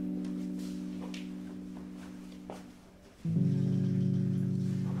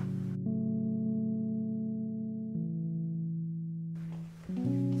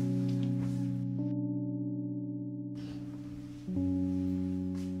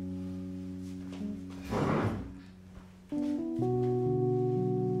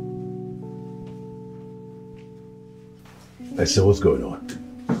 Esther, what's going on?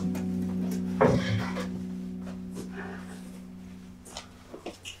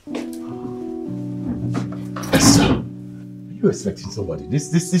 Esther, are you expecting somebody?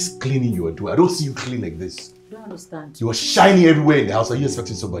 This cleaning you are doing, I don't see you clean like this. I don't understand. You are shining everywhere in the house. Are you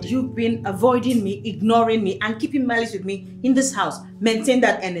expecting somebody? You've been avoiding me, ignoring me, and keeping malice with me in this house. Maintain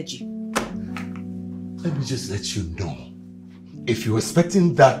that energy. Let me just let you know. If you're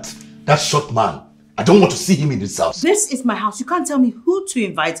expecting that short man, I don't want to see him in this house. This is my house. You can't tell me who to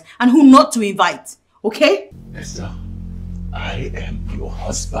invite and who not to invite. Okay? Esther, I am your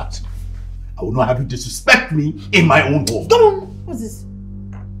husband. I will not have you disrespect me in my own home. Come on. What's this?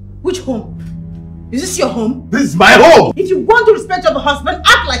 Which home? Is this your home? This is my home! If you want the respect of a husband,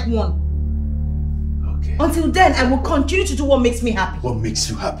 act like one. Okay. Until then, I will continue to do what makes me happy. What makes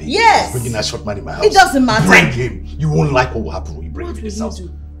you happy? Yes. Bringing that short man in my house. It doesn't matter. Bring him. You won't like what will happen when you bring What him in this will house. you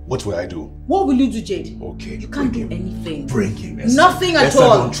do? What will I do? What will you do, Jade? Okay. You can't do anything. Bring him, Esther. Nothing at Esther,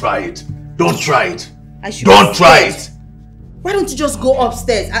 all. Don't try it. Don't try it. Don't try it. Why don't you just go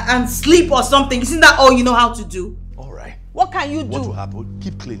upstairs and sleep or something? Isn't that all you know how to do? All right. What can you do? What will happen?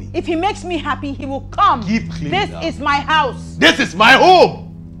 Keep cleaning. If he makes me happy, he will come. Keep cleaning. This now. is my house. This is my home.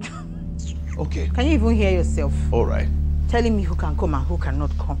 Okay. Can you even hear yourself? All right. Telling me who can come and who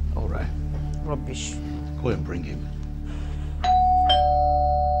cannot come. All right. Rubbish. Go and bring him.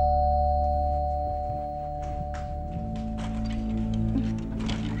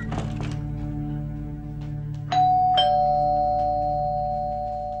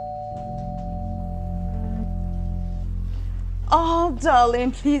 Oh,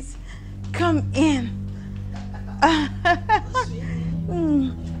 darling, please come in. I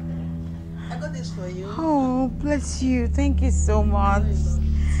got this for you. Oh, bless you. Thank you so much.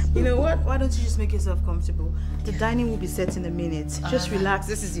 You know what? Why don't you just make yourself comfortable? The dining will be set in a minute. Just relax.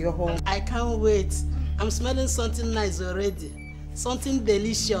 This is your home. I can't wait. I'm smelling something nice already. Something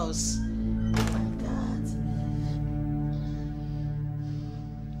delicious. Oh my God.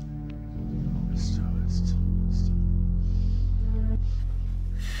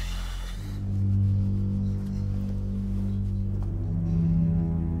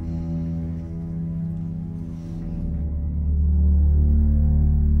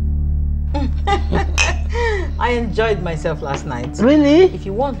 I enjoyed myself last night. Really? If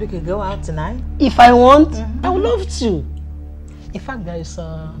you want, we could go out tonight. If I want, I would love to. In fact, there's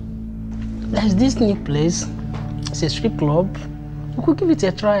this new place. It's a strip club. We could give it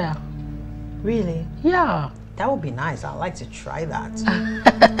a try. Really? Yeah. That would be nice. I'd like to try that.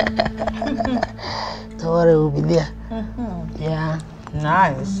 Don't worry, we'll be there. Yeah.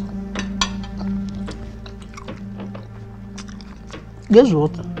 Nice. Guess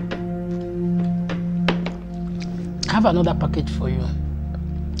what? I have another package for you.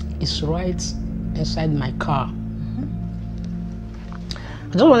 It's right inside my car.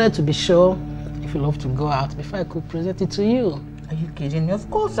 I just wanted to be sure if you love to go out before I could present it to you. Are you kidding me? Of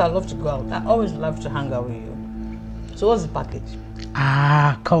course I love to go out. I always love to hang out with you. So what's the package?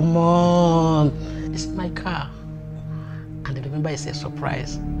 Ah, come on. It's my car. And remember, it's a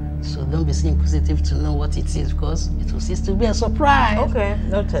surprise. So don't be so inquisitive to know what it is because it will cease to be a surprise. Okay,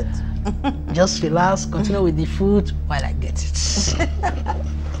 noted. Just relax, continue with the food while I get it.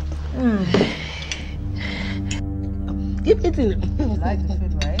 Keep eating. You like the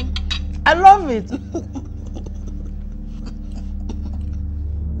food, right? I love it.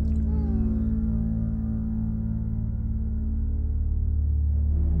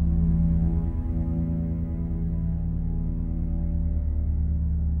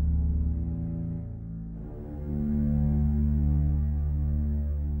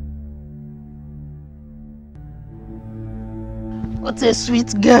 What a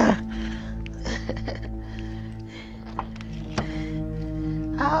sweet girl.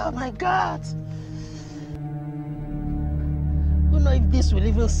 Oh my God. Who knows if this will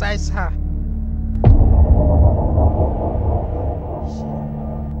even size her?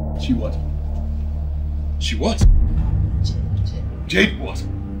 She what? She what? Jade what?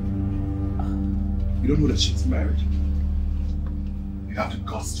 You don't know that she's married? You have the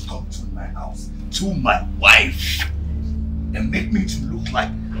guts to come to my house, to my wife, and make me to look like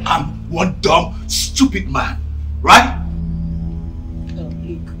I'm one dumb, stupid man, right? Oh,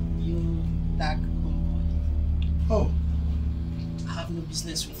 look, you dark boy. Oh. I have no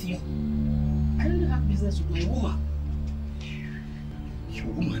business with you. I only have business with my woman. Your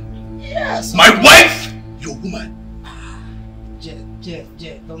woman? Yes. My wife? Your woman? Jeff,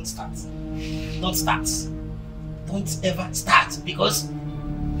 don't start. Don't start. Don't ever start, because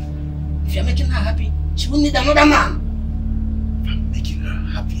if you're making her happy, she won't need another man. Making her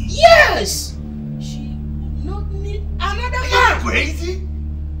happy? Yes! She will not need another man! Are you crazy?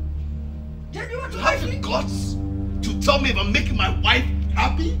 Then you want to have the guts to tell me if I'm making my wife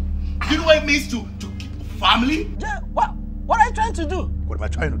happy? Do you know what it means to keep a family? Yeah, what are you trying to do? What am I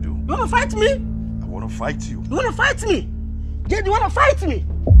trying to do? You want to fight me? I want to fight you. You want to fight me? Jade, you want to fight me?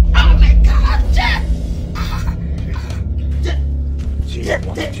 Oh my God, Jade!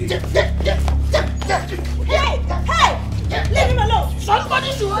 Hey! Leave him alone!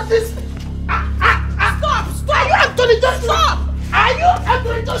 Somebody should want this! Stop! Are you Anthony Joshua? Stop! Are you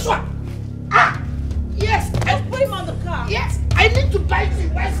Anthony Joshua? Yes! Let's put him on the car. Yes! I need to bite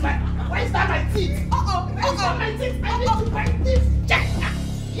him! Where's that my teeth? Where's that my teeth? I need to bite this!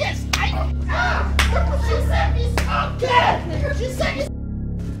 Yes! She said it's okay! She said it's...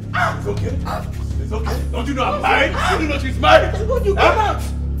 It's okay. It's okay. Don't you know I'm married? Don't you know she's married? When you come out,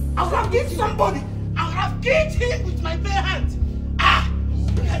 I would have killed somebody. I would have killed him with my bare hands.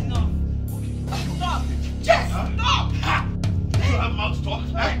 Enough. Stop. Yes, stop. You have mouth to talk.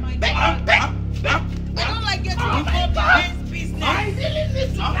 I don't like getting involved in men's business. I really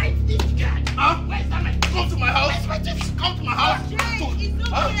need to fight this guy. Where's that man? Come to my house. Where's my teeth? Come to my house. Jay,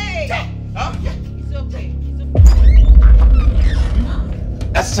 it's okay. It's okay.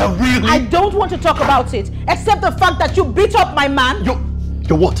 Esther, really? I don't want to talk about it, except the fact that you beat up my man.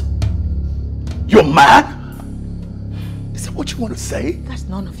 You're what? Your man? Is that what you want to say? That's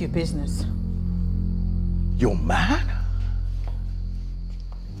none of your business. Your man?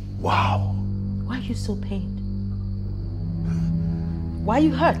 Wow. Why are you so pained? Why are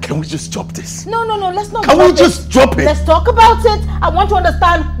you hurt? Can we just drop this? No, let's not Can we just drop it? Let's talk about it. I want to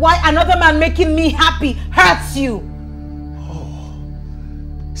understand why another man making me happy hurts you.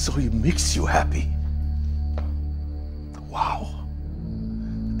 So he makes you happy. Wow.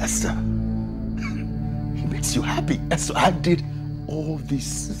 Esther, he makes you happy. Esther, I did all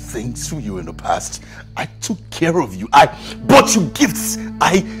these things to you in the past. I took care of you. I bought you gifts.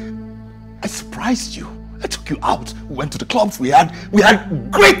 I surprised you. I took you out. We went to the clubs. We had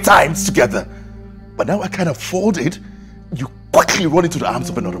great times together. But now I kind of folded. You quickly run into the arms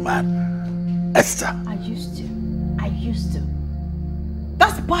of another man. Esther. I used to.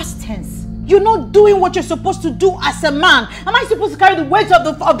 That's past tense. You're not doing what you're supposed to do as a man. Am I supposed to carry the weight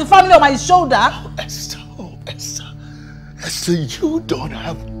of the family on my shoulder? Oh, Esther. Esther, you don't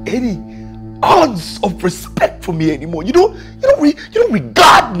have any ounce of respect for me anymore. You don't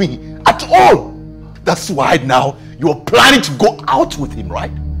regard me at all. That's why now you're planning to go out with him,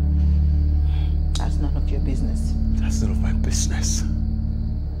 right? That's none of your business. That's none of my business.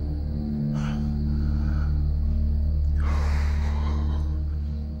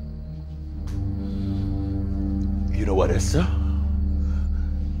 You know what, Esther?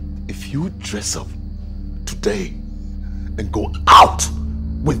 If you dress up today and go out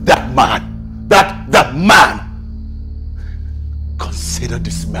with that man, that man, consider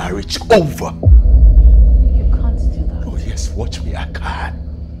this marriage over. You can't do that. Oh yes, watch me, I can.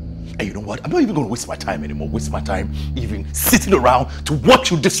 And you know what? I'm not even going to waste my time anymore. Waste my time even sitting around to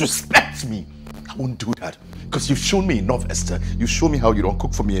watch you disrespect me. I won't do that. Because you've shown me enough, Esther. You show me how you don't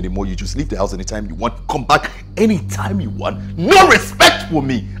cook for me anymore. You just leave the house anytime you want. Come back anytime you want. No respect for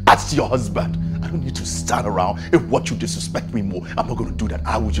me as your husband. I don't need to stand around and watch you disrespect me more. I'm not going to do that.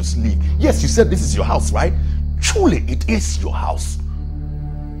 I will just leave. Yes, you said this is your house, right? Truly, it is your house.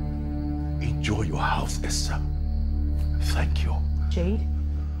 enjoy your house, Esther. Thank you. Jade?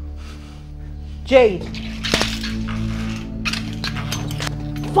 Jade!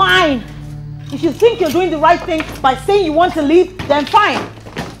 Fine! If you think you're doing the right thing by saying you want to leave, then fine.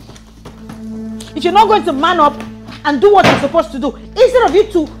 If you're not going to man up and do what you're supposed to do, instead of you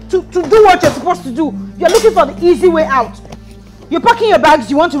to do what you're supposed to do, you're looking for the easy way out. You're packing your bags,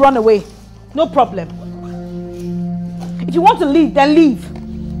 you want to run away. No problem. If you want to leave, then leave.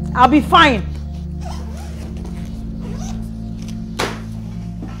 I'll be fine.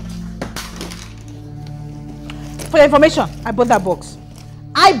 For your information, I bought that box.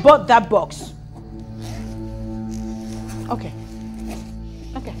 I bought that box. Okay.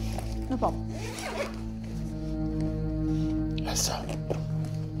 Okay. No problem. Esther.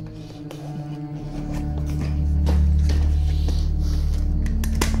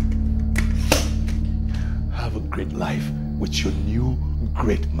 Have a great life with your new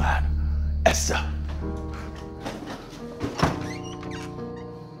great man, Esther.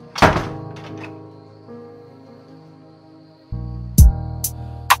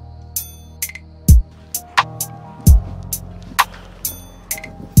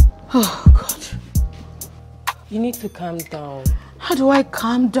 Oh, God. You need to calm down. How do I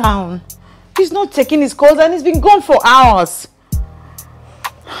calm down? He's not taking his calls and he's been gone for hours.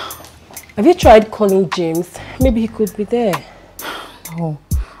 Have you tried calling James? Maybe he could be there. No,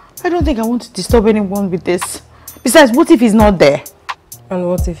 I don't think I want to disturb anyone with this. Besides, what if he's not there? And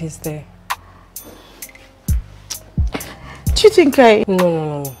what if he's there? Do you think I...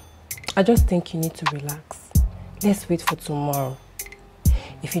 No. I just think you need to relax. Let's wait for tomorrow.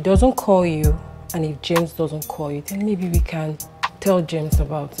 If he doesn't call you, and if James doesn't call you, then maybe we can tell James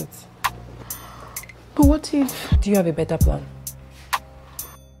about it. But what if... Do you have a better plan?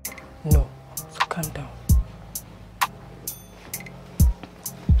 No. So calm down.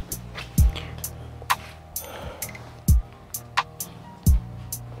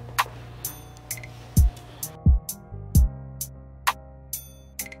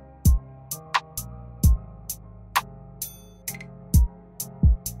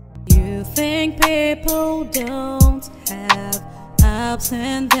 You think people don't have ups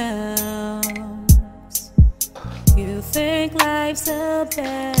and downs. You think life's a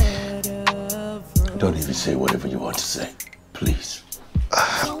better road. Don't even say whatever you want to say. Please.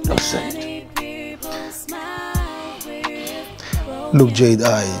 Don't say it. Look, Jade,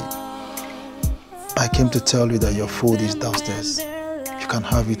 I came to tell you that your food is downstairs. You can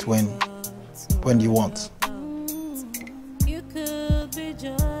have it when you want. You could be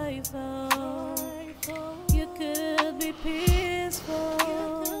joyful. You could be peaceful.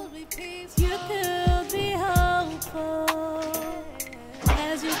 You could be hopeful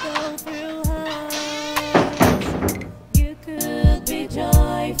as you go through hard. You could be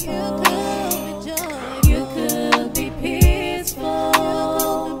joyful. You could be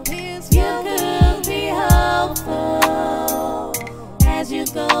peaceful. You could be hopeful as you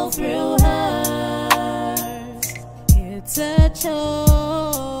go through hard. It's a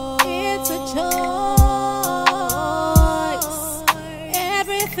choice. It's a choice.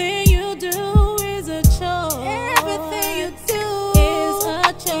 Everything you do is a choice. Everything you do is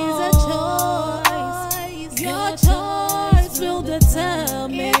a choice. Your choice will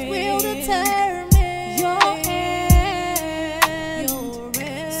determine. It will determine your end.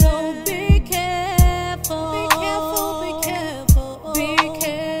 So be careful. Be careful. Be careful. Be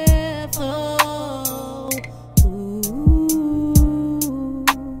careful.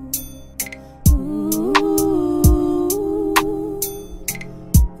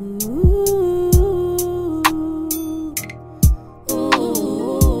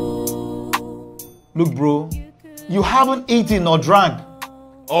 Look, bro, you haven't eaten or drank.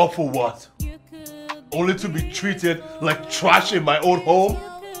 All for what? Only to be treated like trash in my own home?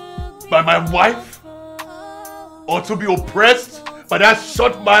 By my wife? Or to be oppressed by that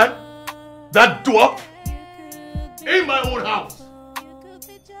short man? That dwarf? In my own house?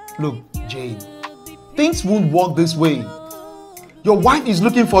 Look, Jade, things won't work this way. Your wife is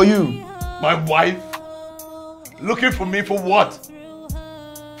looking for you. My wife? Looking for me for what?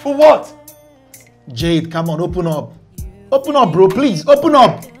 For what? Jade, come on, open up. Open up, bro, please, open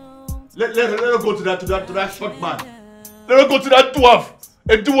up. Let her go to that short man. Let her go to that dwarf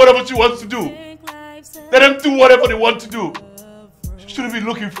and do whatever she wants to do. Let them do whatever they want to do. She shouldn't be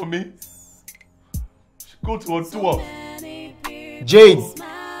looking for me. She should go to a dwarf. Jade.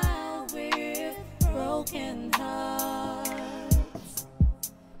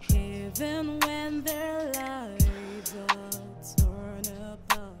 Even when their lives are torn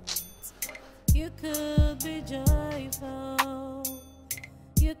apart, you could be joyful.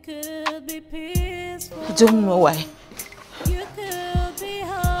 You could be peaceful. I don't know why. You could be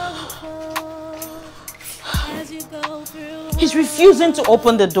hopeful as you go through. He's refusing to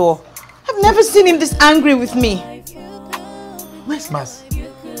open the door. I've never seen him this angry with me. Where's Mas?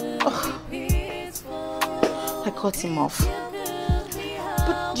 I cut him off.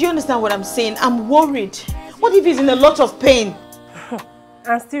 But do you understand what I'm saying? I'm worried. What if he's in a lot of pain?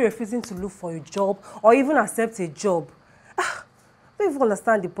 And still refusing to look for a job or even accept a job. I don't even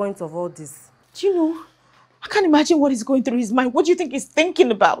understand the point of all this. Do you know? I can't imagine what is going through his mind. What do you think he's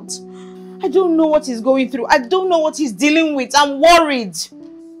thinking about? I don't know what he's going through. I don't know what he's dealing with. I'm worried.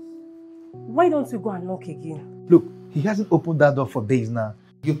 Why don't we go and knock again? Look, he hasn't opened that door for days now.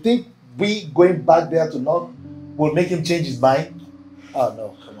 You think we going back there to knock will make him change his mind? Oh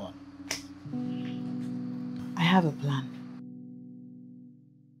no, come on. I have a plan.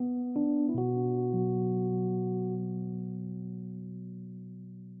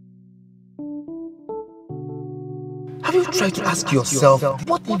 Have you tried to ask yourself,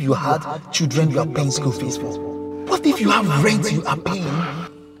 what if you had children you are paying school fees for? What if you have rent you are paying?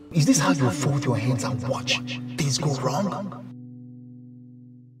 Is this how you fold your hands and watch things go wrong?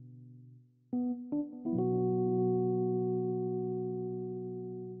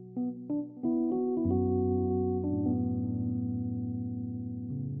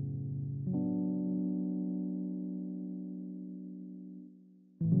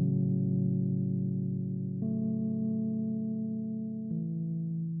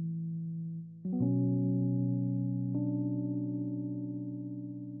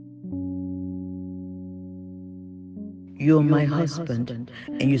 You're my husband,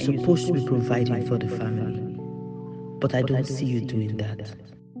 and you're supposed to be providing for the family. But I don't see you doing that.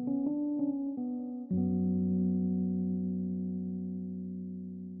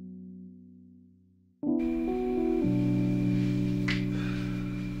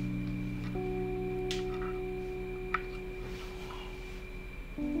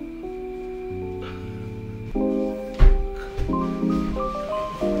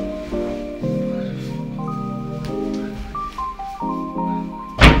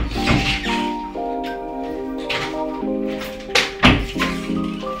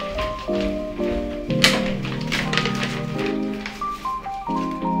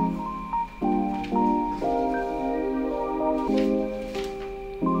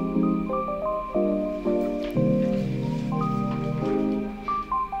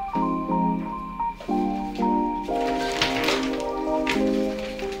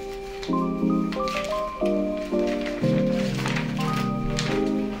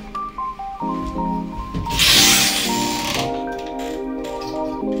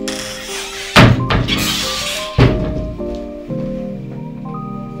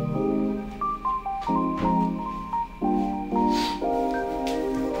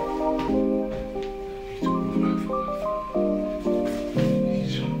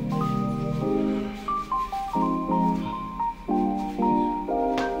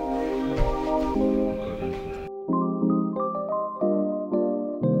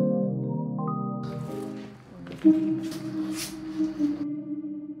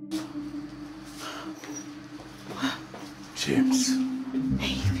 James.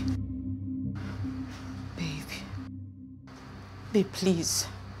 Babe, please.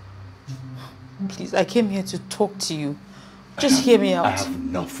 Please, I came here to talk to you. Just hear me out. I have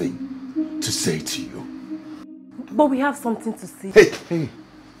nothing to say to you. But we have something to say. Hey.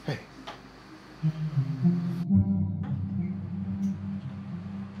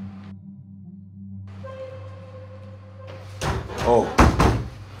 Oh,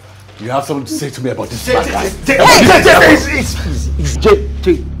 you have something to say to me about this bad guy? Easy. Jay,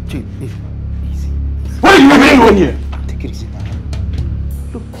 easy. What are you even doing here? Take it easy now.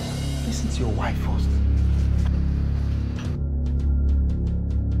 Look, listen to your wife first.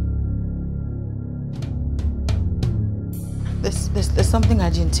 There's something I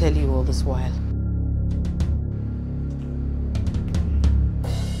didn't tell you all this while.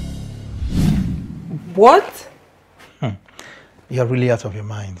 What? You're really out of your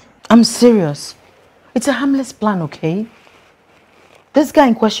mind. I'm serious. It's a harmless plan, okay? This guy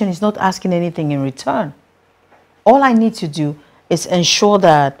in question is not asking anything in return. All I need to do is ensure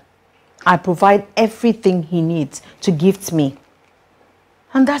that I provide everything he needs to gift me.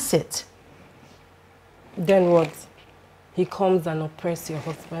 And that's it. Then what? He comes and oppresses your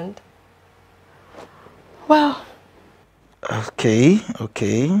husband? Well... Okay.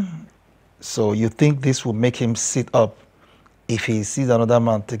 So you think this will make him sit up if he sees another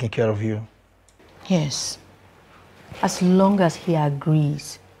man taking care of you? Yes. As long as he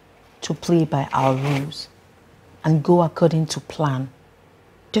agrees to play by our rules and go according to plan,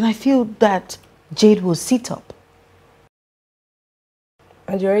 then I feel that Jade will sit up.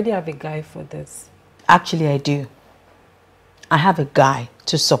 And you already have a guy for this. Actually, I do. I have a guy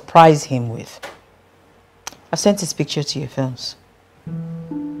to surprise him with. I've sent his picture to your films.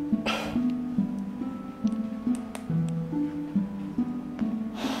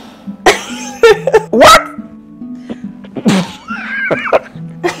 What?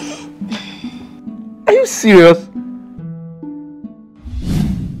 Are you serious?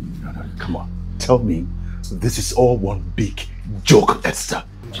 No, come on. Tell me this is all one big joke, Esther.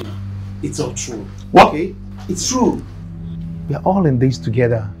 It's all true. What? Okay? It's true. We are all in this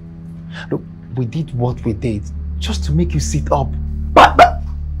together. Look, we did what we did just to make you sit up.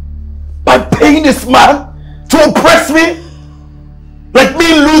 By paying this man to oppress me? Like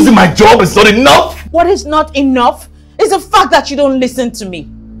me losing my job is not enough? What is not enough is the fact that you don't listen to me.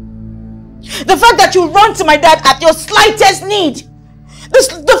 The fact that you run to my dad at your slightest need.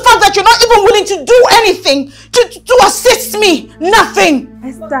 The fact that you're not even willing to do anything to assist me. Nothing.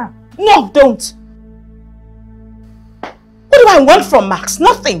 Esther. No, don't. What do I want from Max?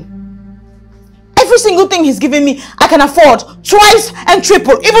 Nothing. Every single thing he's giving me, I can afford twice and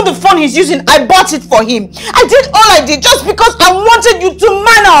triple. Even the phone he's using, I bought it for him. I did all I did just because I wanted you to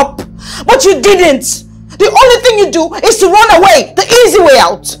man up. But you didn't. The only thing you do is to run away, the easy way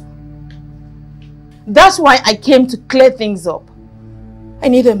out. That's why I came to clear things up. I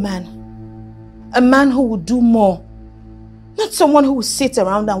need a man. A man who will do more. Not someone who will sit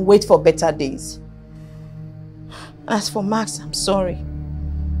around and wait for better days. As for Max, I'm sorry.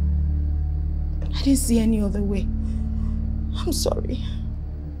 I didn't see any other way. I'm sorry.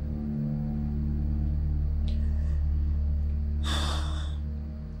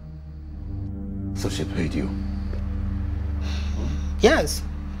 So she paid you? Yes,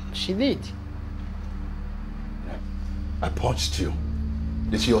 she did. I punched you.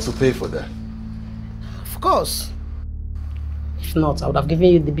 Did she also pay for that? Of course. If not, I would have given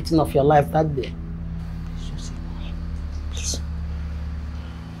you the beating of your life that day. Please.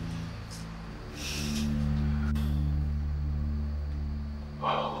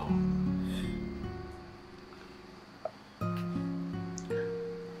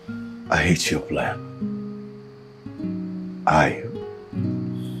 I hate your plan. I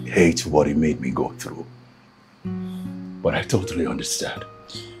hate what it made me go through. But I totally understand.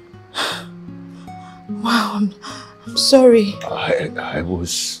 Wow, I'm sorry. I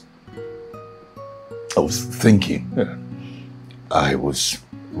was thinking. I was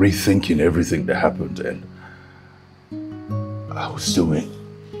rethinking everything that happened, and I was doing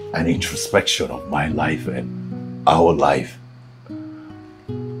an introspection of my life and our life.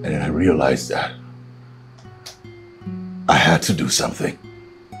 And then I realized that I had to do something.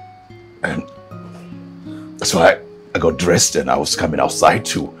 And that's why I got dressed and I was coming outside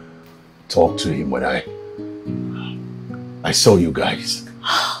to talk to him when I saw you guys.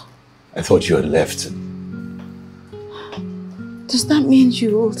 I thought you had left. Does that mean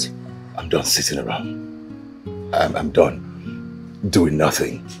you... I'm done sitting around. I'm done doing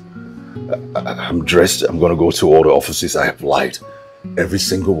nothing. I'm dressed. I'm going to go to all the offices I have lied. Every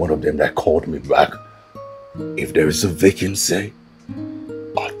single one of them that called me back. If there is a vacancy,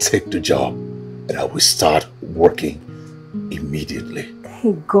 I'll take the job and I will start working immediately.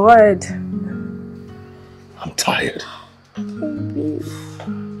 Thank God. I'm tired.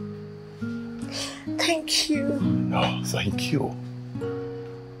 Thank you. No, thank you.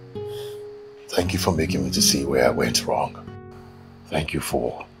 Thank you for making me to see where I went wrong. Thank you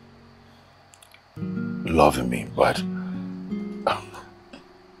for loving me, but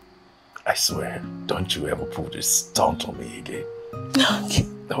I swear, don't you ever pull this stunt on me again.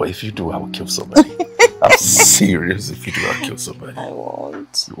 No, if you do, I will kill somebody. I'm serious. If you do, I'll kill somebody. I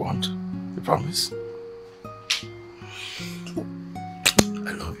won't. You won't? You promise?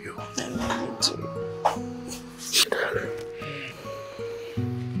 I love you. I love you too. Darling.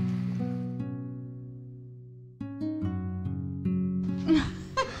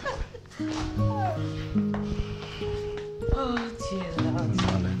 Oh, dear Lord.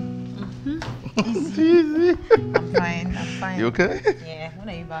 I'm fine. You okay? Yeah, when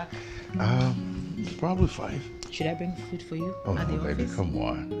are you back? Probably 5. Should I bring food for you? Oh at no, the baby, office? come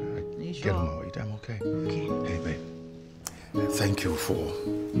on. Are you Get sure? on my way. I'm okay. Okay. Hey, babe. Thank you for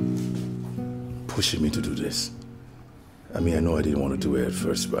pushing me to do this. I mean, I know I didn't want to do it at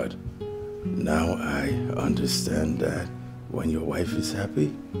first, but now I understand that when your wife is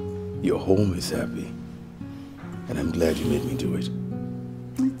happy, your home is happy. And I'm glad you made me do it.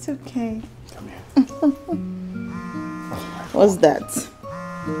 It's okay. Come here. What's that?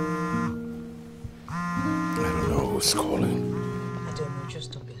 I don't know who's calling. I don't know,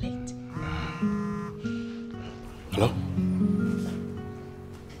 just stop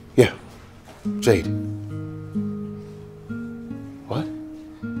Jade. What?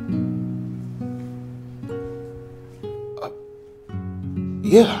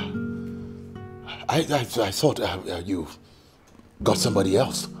 Yeah. I thought you got somebody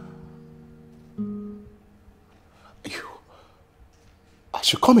else. I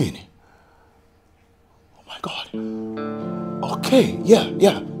should come in. Oh my God. Okay,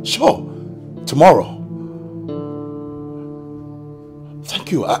 yeah, sure. Tomorrow.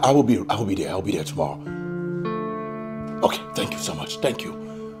 Thank you. I will be there. I'll be there tomorrow. Okay, thank you so much. Thank you.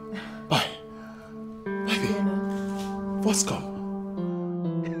 Bye. Baby, what's come?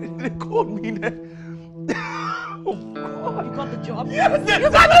 They called me there. Oh God. You got the job? Yes, you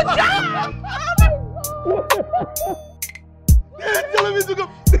got the job! They're telling me to go.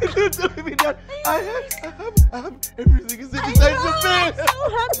 They're telling me that I have everything is inside the face. I'm so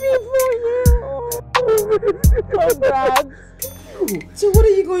happy for you. Congrats. So what are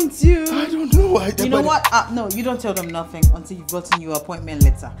you going to do? I don't know. You know what? No, you don't tell them nothing until you've gotten your appointment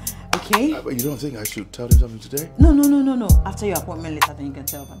letter. Okay? But you don't think I should tell them something today? No. After your appointment letter, then you can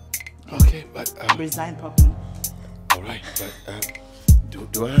tell them. Okay, but resign properly. All right, but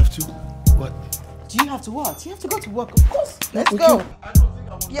do I have to? What? Do you have to what? You have to go to work, of course. Let's go.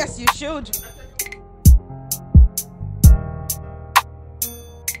 Yes, you should.